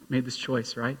Judas made this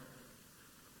choice, right?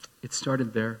 It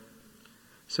started there.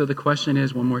 So the question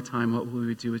is, one more time, what will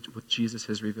we do with what Jesus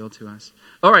has revealed to us?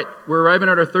 All right, we're arriving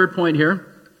at our 3rd point here.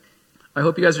 I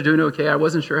hope you guys are doing okay. I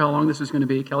wasn't sure how long this was going to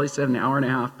be. Kelly said an hour and a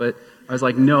half, but I was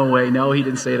like, no way. No, he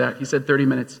didn't say that. He said 30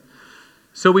 minutes.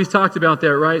 So we've talked about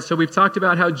that, right? So we've talked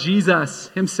about how Jesus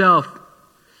himself,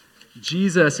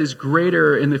 Jesus is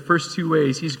greater in the first two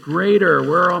ways. He's greater.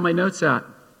 Where are all my notes at?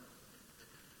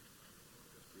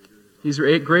 He's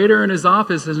greater in his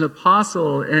office as an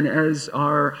apostle and as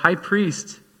our high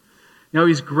priest. Now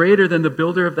he's greater than the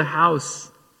builder of the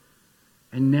house.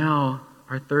 And now,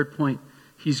 our third point,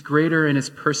 he's greater in his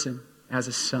person as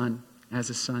a son,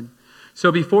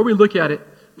 So before we look at it,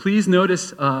 please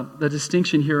notice the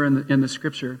distinction here in the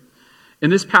scripture. In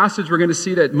this passage, we're going to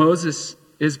see that Moses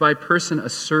is by person a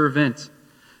servant.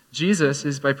 Jesus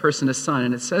is by person a son,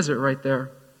 and it says it right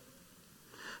there.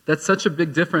 That's such a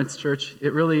big difference, church.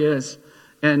 It really is.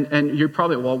 And you're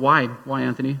probably, well, why? Why,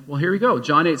 Anthony? Well, here we go.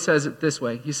 John 8 says it this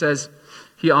way. He says,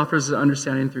 he offers the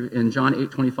understanding in John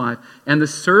 8:25. And the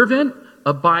servant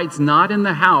abides not in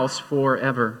the house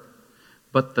forever,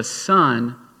 but the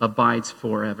son abides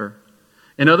forever.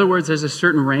 In other words, there's a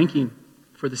certain ranking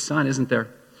for the son, isn't there?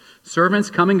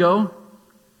 Servants come and go.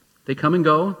 They come and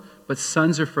go, but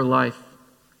sons are for life.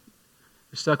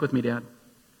 You're stuck with me, Dad.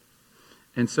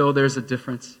 And so there's a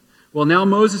difference. Well, now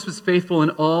Moses was faithful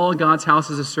in all God's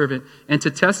house as a servant, and to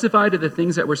testify to the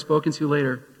things that were spoken to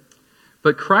later.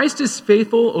 But Christ is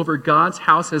faithful over God's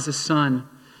house as a son,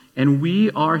 and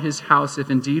we are his house if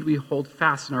indeed we hold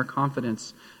fast in our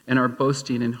confidence and our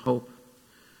boasting in hope.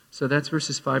 So that's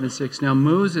verses 5 and 6. Now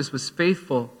Moses was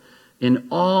faithful in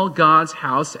all God's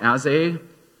house as a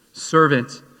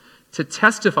servant, to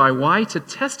testify. Why? To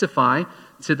testify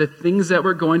to the things that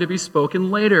were going to be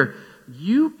spoken later.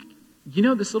 You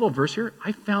know this little verse here?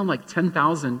 I found like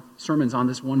 10,000 sermons on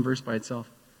this one verse by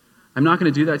itself. I'm not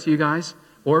going to do that to you guys,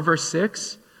 or verse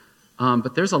 6,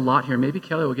 but there's a lot here. Maybe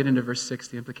Kelly will get into verse 6,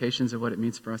 the implications of what it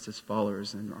means for us as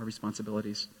followers and our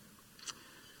responsibilities.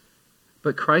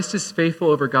 But Christ is faithful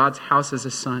over God's house as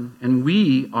a son, and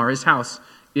we are his house,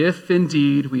 if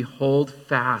indeed we hold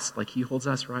fast, like he holds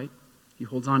us, right? He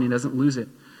holds on, he doesn't lose it,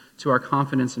 to our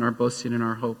confidence and our boasting and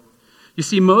our hope. You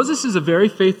see, Moses is a very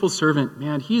faithful servant.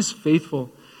 Man, he is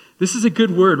faithful. This is a good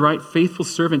word, right? Faithful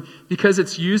servant, because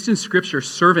it's used in Scripture,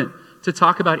 servant, to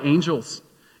talk about angels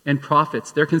and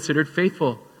prophets. They're considered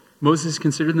faithful. Moses is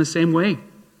considered in the same way.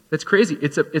 That's crazy.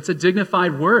 It's a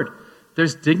dignified word.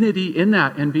 There's dignity in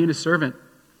that and being a servant.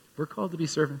 We're called to be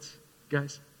servants,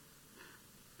 guys.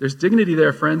 There's dignity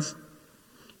there, friends.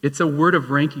 It's a word of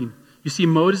ranking. You see,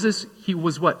 Moses, he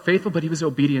was what? Faithful, but he was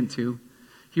obedient too.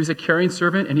 He was a caring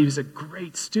servant, and he was a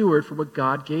great steward for what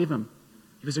God gave him.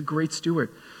 He was a great steward.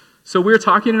 So we were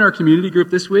talking in our community group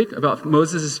this week about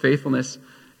Moses' faithfulness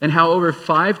and how over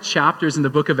 5 chapters in the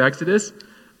book of Exodus,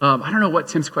 I don't know what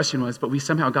Tim's question was, but we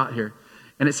somehow got here.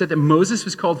 And it said that Moses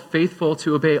was called faithful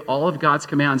to obey all of God's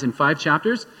commands in 5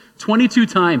 chapters, 22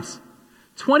 times.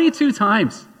 22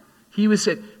 times. He was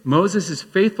said, Moses is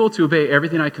faithful to obey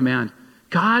everything I command.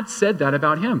 God said that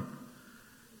about him.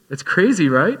 That's crazy,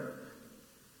 right?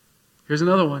 Here's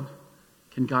another one.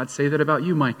 Can God say that about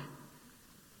you, Mike?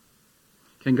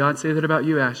 Can God say that about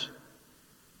you, Ash?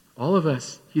 All of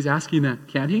us. He's asking that.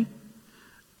 Can he?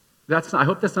 I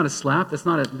hope that's not a slap. That's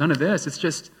not none of this. It's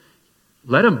just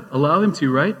let him. Allow him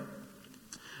to, right?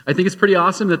 I think it's pretty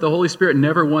awesome that the Holy Spirit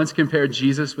never once compared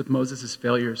Jesus with Moses'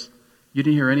 failures. You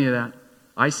didn't hear any of that.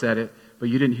 I said it, but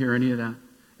you didn't hear any of that.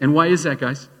 And why is that,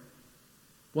 guys?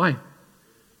 Why?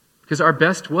 Because our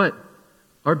best what?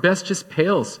 Our best just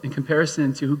pales in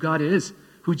comparison to who God is,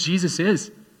 who Jesus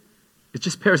is. It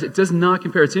just pales. It does not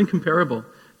compare. It's incomparable.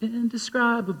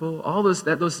 Indescribable. All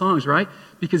those songs, right?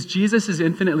 Because Jesus is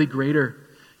infinitely greater.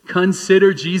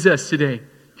 Consider Jesus today.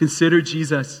 Consider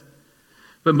Jesus.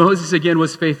 But Moses, again,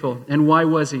 was faithful. And why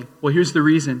was he? Well, here's the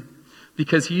reason.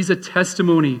 Because he's a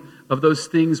testimony of those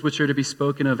things which are to be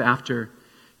spoken of after.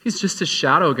 He's just a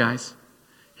shadow, guys.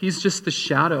 He's just the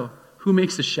shadow. Who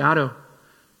makes the shadow?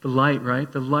 The light,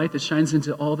 right? The light that shines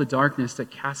into all the darkness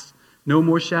that casts no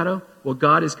more shadow. Well,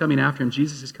 God is coming after him.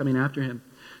 Jesus is coming after him.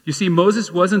 You see,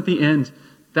 Moses wasn't the end.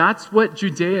 That's what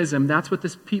Judaism, that's what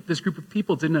this group of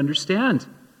people didn't understand.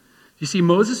 You see,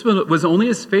 Moses was only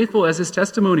as faithful as his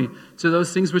testimony to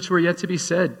those things which were yet to be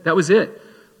said. That was it.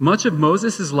 Much of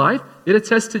Moses' life, it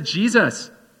attests to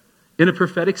Jesus in a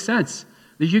prophetic sense.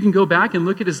 That you can go back and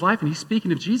look at his life, and he's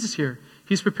speaking of Jesus here.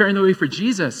 He's preparing the way for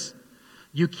Jesus.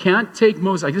 You can't take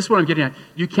Moses, like this is what I'm getting at.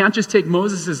 You can't just take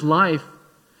Moses' life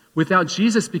without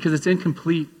Jesus because it's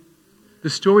incomplete. The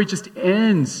story just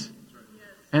ends.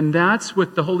 And that's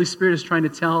what the Holy Spirit is trying to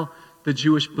tell the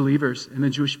Jewish believers and the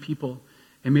Jewish people.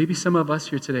 And maybe some of us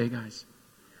here today, guys.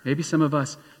 Maybe some of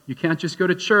us. You can't just go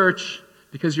to church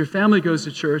because your family goes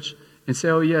to church and say,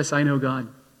 oh yes, I know God.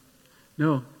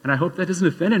 No, and I hope that doesn't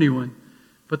offend anyone.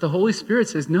 But the Holy Spirit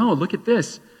says, no, look at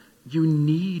this. You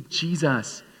need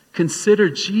Jesus. Consider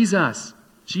Jesus.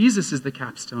 Jesus is the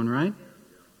capstone, right?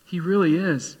 He really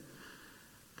is.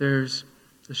 There's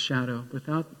the shadow.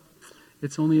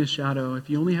 It's only a shadow. If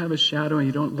you only have a shadow and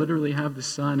you don't literally have the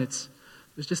sun, there's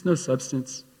just no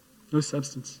substance. No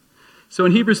substance. So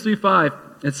in Hebrews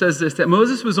 3:5, it says this, that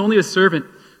Moses was only a servant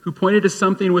who pointed to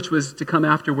something which was to come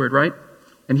afterward, right?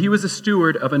 And he was a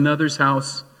steward of another's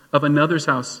house.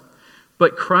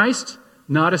 But Christ,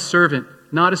 not a servant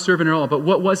at all. But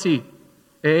what was he?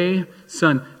 A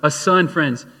son. A son,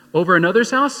 friends. Over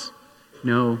another's house?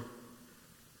 No.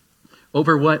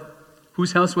 Over what?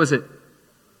 Whose house was it?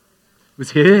 It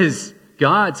was his.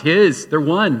 God's, his. They're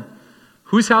one.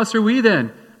 Whose house are we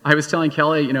then? I was telling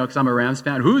Kelly, because I'm a Rams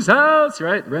fan, whose house,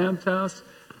 right? Rams house.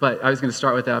 But I was going to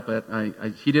start with that, but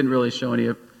he didn't really show any,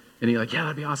 yeah,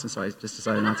 that'd be awesome. So I just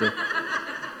decided not to.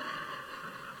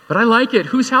 But I like it.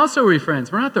 Whose house are we,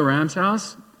 friends? We're not the Rams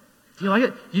house. Do you like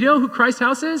it? You know who Christ's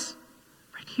house is?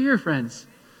 Right here, friends.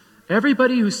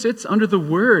 Everybody who sits under the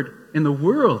word in the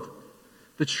world,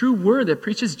 the true word that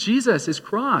preaches Jesus, his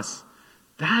cross,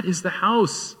 that is the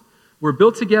house. We're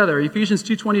built together. Ephesians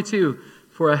 2:22.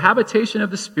 For a habitation of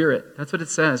the Spirit. That's what it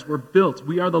says. We're built.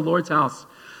 We are the Lord's house.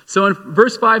 So in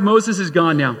verse 5, Moses is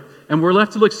gone now. And we're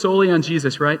left to look solely on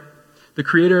Jesus, right? The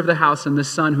creator of the house and the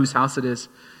Son whose house it is.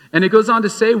 And it goes on to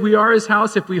say, we are his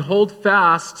house if we hold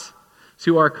fast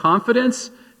to our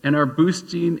confidence and our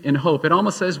boosting in hope. It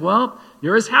almost says, well,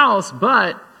 you're his house,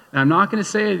 but, and I'm not going to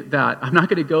say that. I'm not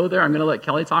going to go there. I'm going to let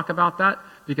Kelly talk about that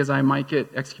because I might get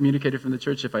excommunicated from the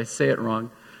church if I say it wrong.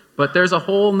 But there's a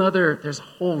whole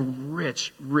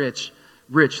rich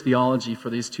theology for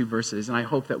these two verses, and I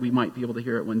hope that we might be able to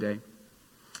hear it one day.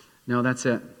 No, that's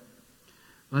it.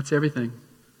 That's everything.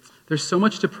 There's so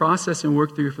much to process and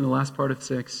work through from the last part of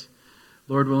 6.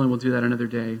 Lord willing, we'll do that another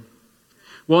day.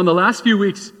 Well, in the last few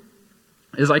weeks,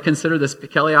 as I consider this,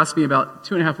 Kelly asked me about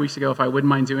 2.5 weeks ago if I wouldn't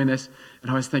mind doing this, and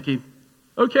I was thinking,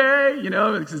 okay,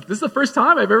 this is the first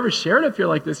time I've ever shared up here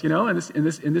like this, in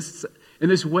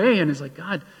this way, and it's like,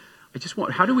 God, I just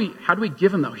want, how do we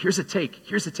give him though? Here's a take,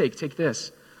 take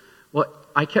this. Well,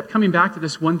 I kept coming back to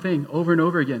this one thing over and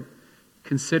over again.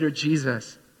 Consider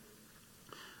Jesus.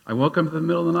 I woke up in the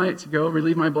middle of the night to go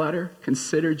relieve my bladder.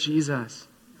 Consider Jesus.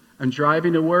 I'm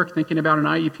driving to work thinking about an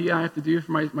IEP I have to do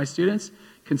for my students.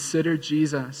 Consider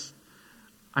Jesus.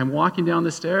 I'm walking down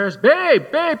the stairs.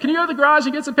 Babe, can you go to the garage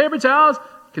and get some paper towels?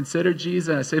 Consider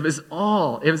Jesus. It was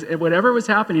whatever was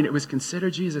happening, it was consider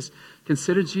Jesus.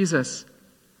 Consider Jesus.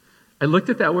 I looked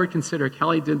at that word consider.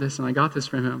 Kelly did this and I got this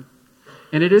from him.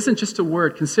 And it isn't just a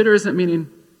word. Consider isn't meaning,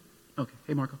 okay,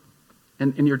 hey Marco,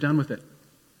 and you're done with it.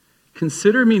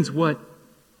 Consider means what?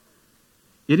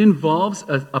 It involves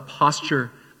a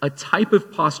posture, a type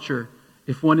of posture,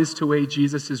 if one is to weigh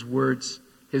Jesus' words,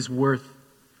 his worth.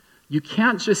 You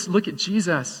can't just look at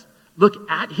Jesus. Look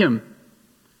at him.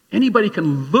 Anybody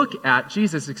can look at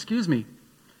Jesus,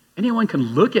 Anyone can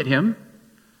look at him.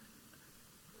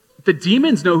 The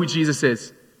demons know who Jesus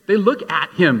is. They look at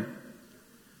him.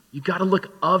 You got to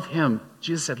look of him.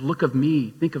 Jesus said, look of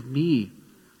me. Think of me.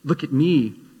 Look at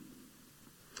me.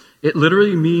 It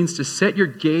literally means to set your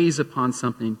gaze upon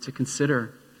something, to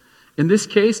consider. In this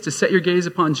case, to set your gaze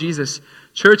upon Jesus.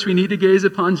 Church, we need to gaze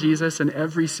upon Jesus in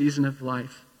every season of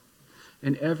life.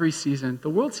 In every season.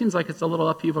 The world seems like it's a little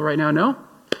upheaval right now, no?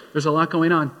 There's a lot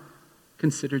going on.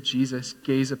 Consider Jesus.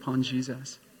 Gaze upon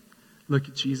Jesus. Look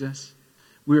at Jesus.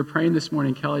 We were praying this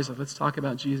morning. Kelly's like, let's talk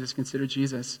about Jesus. Consider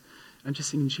Jesus. I'm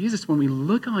just saying, Jesus, when we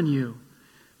look on you,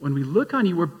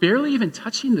 we're barely even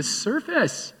touching the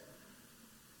surface.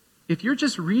 If you're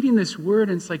just reading this word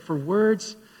and it's like for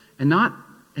words and not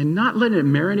letting it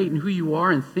marinate in who you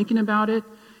are and thinking about it,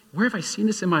 where have I seen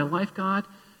this in my life, God?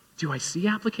 Do I see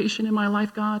application in my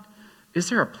life, God? Is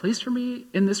there a place for me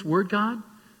in this word, God?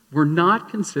 We're not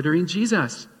considering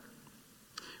Jesus.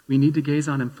 We need to gaze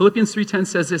on him. Philippians 3:10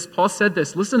 says this. Paul said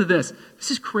this. Listen to this.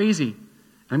 This is crazy.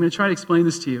 I'm going to try to explain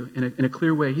this to you in a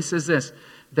clear way. He says this,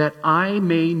 that I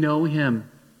may know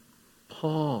him.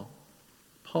 Paul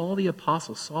the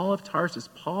apostle, Saul of Tarsus,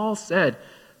 Paul said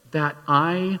that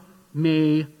I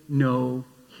may know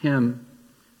him.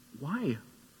 Why?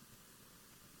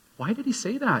 Why did he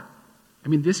say that? I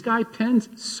mean, this guy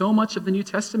penned so much of the New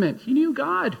Testament. He knew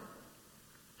God.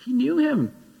 He knew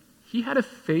him. He had a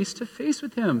face-to-face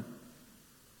with him.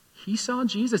 He saw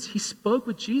Jesus. He spoke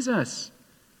with Jesus.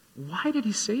 Why did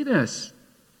he say this?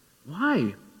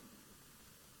 Why?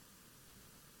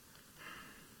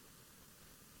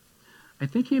 I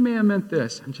think he may have meant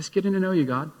this. I'm just getting to know you,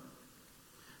 God.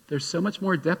 There's so much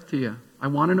more depth to you. I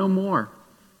want to know more.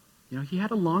 He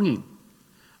had a longing.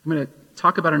 I'm going to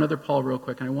talk about another Paul real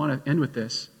quick, and I want to end with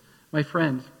this. my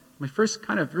friend, my first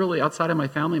kind of really outside of my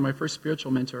family, my first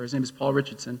spiritual mentor. His name is Paul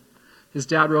Richardson. His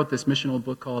dad wrote this missional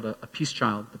book called A Peace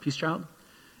Child, The Peace Child.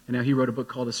 And now he wrote a book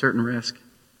called A Certain Risk.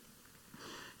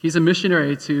 He's a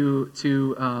missionary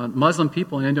to Muslim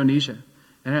people in Indonesia.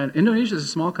 And Indonesia is a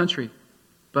small country,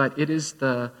 but it has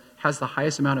the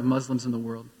highest amount of Muslims in the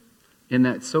world, in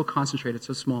that it's so concentrated,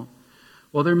 so small.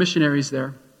 Well, there are missionaries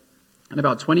there. And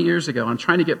about 20 years ago, I'm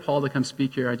trying to get Paul to come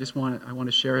speak here. I want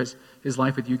to share his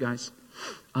life with you guys.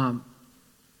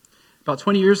 About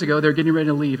 20 years ago, they're getting ready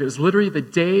to leave. It was literally the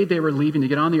day they were leaving to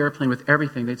get on the airplane with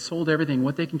everything. They'd sold everything,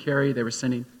 what they can carry, they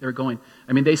were going.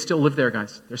 I mean, they still live there,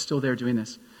 guys. They're still there doing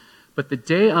this. But the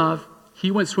day of,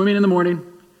 he went swimming in the morning,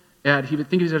 and he would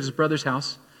think he was at his brother's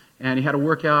house, and he had to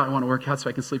work out. I want to work out so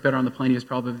I can sleep better on the plane, he was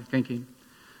probably thinking.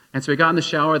 And so he got in the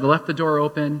shower, they left the door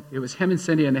open. It was him and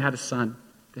Cindy, and they had a son.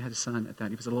 They had a son at that.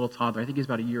 He was a little toddler. I think he was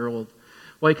about a year old.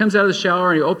 Well, he comes out of the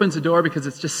shower, and he opens the door because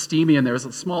it's just steamy in there. It's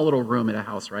a small little room at a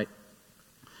house, right?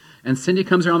 And Cindy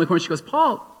comes around the corner. She goes,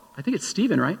 Paul, I think it's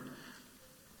Stephen, right?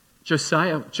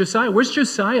 Josiah, where's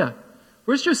Josiah?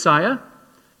 Where's Josiah?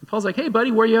 And Paul's like, hey,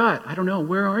 buddy, where you at? I don't know.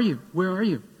 Where are you? Where are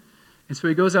you? And so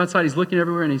he goes outside. He's looking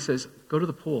everywhere, and he says, go to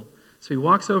the pool. So he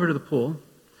walks over to the pool,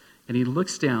 and he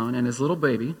looks down, and his little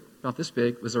baby, about this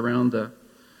big, was around the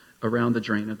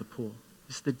drain of the pool.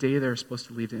 This is the day they're supposed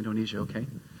to leave to Indonesia, okay?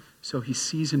 So he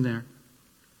sees him there.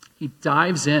 He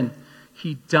dives in.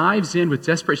 He dives in with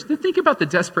desperation. Then think about the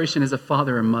desperation as a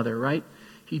father and mother, right?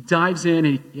 He dives in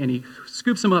and he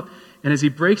scoops him up. And as he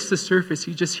breaks the surface,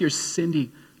 he just hears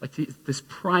Cindy, like this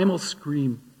primal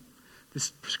scream,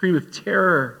 this scream of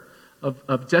terror,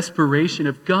 of desperation,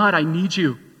 of God, I need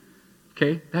you.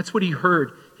 Okay? That's what he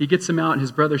heard. He gets him out, and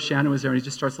his brother Shannon was there, and he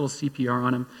just starts a little CPR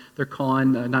on him. They're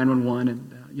calling 911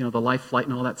 and, the life flight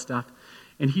and all that stuff.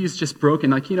 And he's just broken.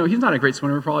 Like, he's not a great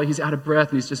swimmer, probably. He's out of breath,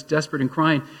 and he's just desperate and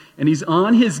crying. And he's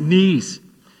on his knees.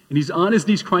 And he's on his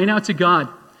knees crying out to God.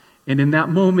 And in that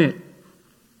moment,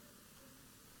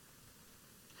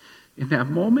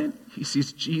 he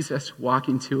sees Jesus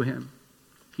walking to him.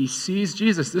 He sees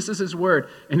Jesus. This is his word.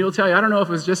 And he'll tell you, I don't know if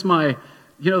it was just my,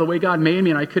 the way God made me,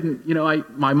 and I couldn't,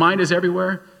 my mind is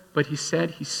everywhere. But he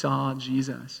said he saw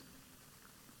Jesus.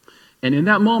 And in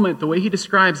that moment, the way he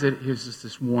describes it, it was just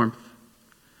this warmth.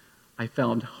 I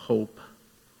found hope.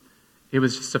 It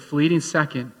was just a fleeting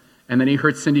second, and then he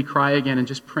heard Cindy cry again and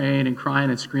just praying and crying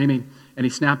and screaming, and he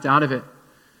snapped out of it.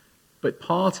 But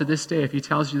Paul, to this day, if he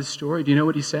tells you the story, do you know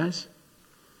what he says?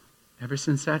 Ever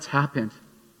since that's happened,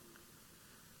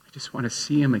 I just want to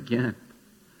see him again.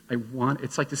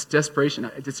 It's like this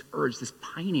desperation, this urge, this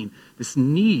pining, this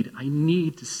need. I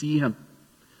need to see him.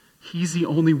 He's the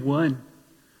only one.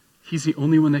 He's the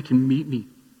only one that can meet me,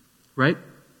 right?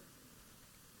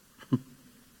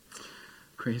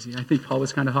 Crazy. I think Paul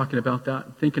was kind of talking about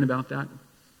that, thinking about that.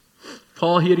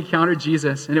 Paul, he had encountered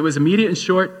Jesus, and it was immediate and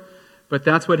short, but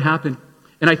that's what happened.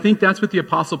 And I think that's what the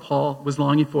Apostle Paul was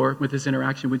longing for with his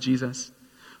interaction with Jesus.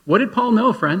 What did Paul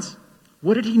know, friends?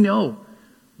 What did he know?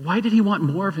 Why did he want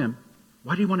more of him?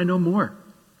 Why did he want to know more?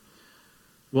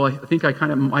 Well, I think I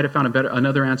kind of might have found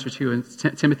another answer too in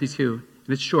Timothy 2. And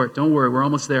it's short. Don't worry, we're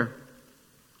almost there.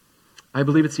 I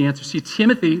believe it's the answer. See,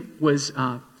 Timothy was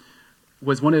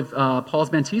one of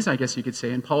Paul's mentees, I guess you could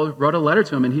say. And Paul wrote a letter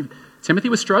to him, and Timothy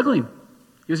was struggling.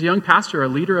 He was a young pastor, a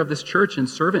leader of this church and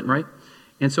servant, right?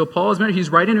 And so Paul is mentoring.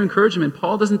 He's writing to encourage him, and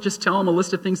Paul doesn't just tell him a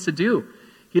list of things to do.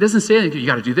 He doesn't say, you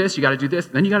got to do this, then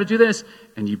you got to do this,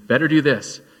 and you better do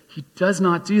this. He does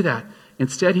not do that.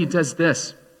 Instead, he does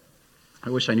this. I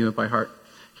wish I knew it by heart.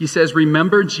 He says,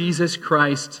 remember Jesus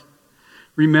Christ.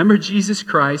 Remember Jesus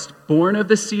Christ, born of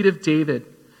the seed of David,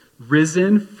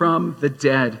 risen from the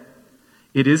dead.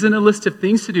 It isn't a list of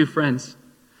things to do, friends.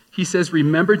 He says,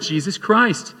 remember Jesus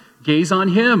Christ. Gaze on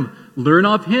him. Learn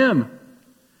of him.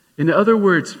 In other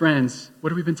words, friends,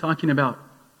 what have we been talking about?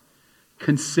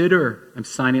 Consider, I'm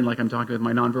signing like I'm talking with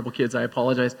my nonverbal kids, I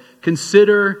apologize.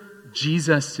 Consider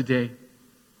Jesus today.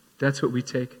 That's what we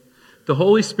take. The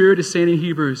Holy Spirit is saying in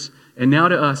Hebrews, and now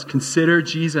to us, consider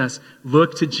Jesus.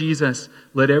 Look to Jesus.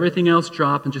 Let everything else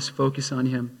drop and just focus on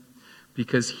him.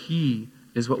 Because he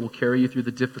is what will carry you through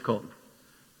the difficult,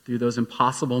 through those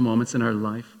impossible moments in our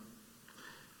life.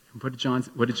 What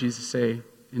did Jesus say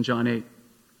in John 8?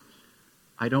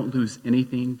 I don't lose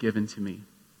anything given to me.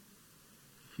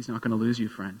 He's not going to lose you,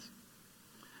 friends.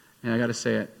 And I got to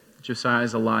say it, Josiah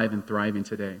is alive and thriving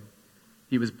today.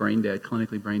 He was brain dead,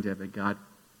 clinically brain dead, but God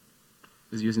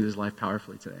is using his life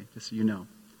powerfully today, just so you know.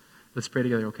 Let's pray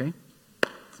together, okay?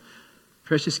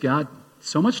 Precious God,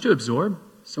 so much to absorb,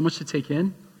 so much to take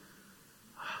in.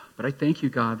 But I thank you,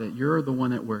 God, that you're the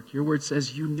one at work. Your word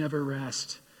says you never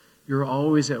rest. You're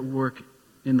always at work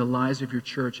in the lives of your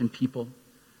church and people.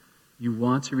 You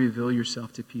want to reveal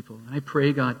yourself to people. And I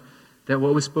pray, God, that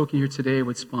what was spoken here today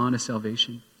would spawn a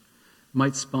salvation,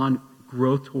 might spawn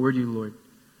growth toward you, Lord,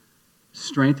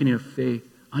 strengthening of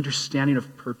faith, understanding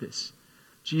of purpose.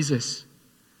 Jesus,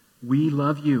 we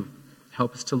love you.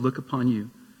 Help us to look upon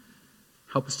you.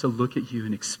 Help us to look at you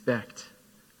and expect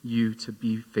you to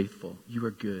be faithful. You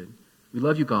are good. We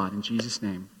love you, God. In Jesus'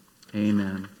 name,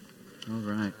 amen. All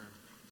right.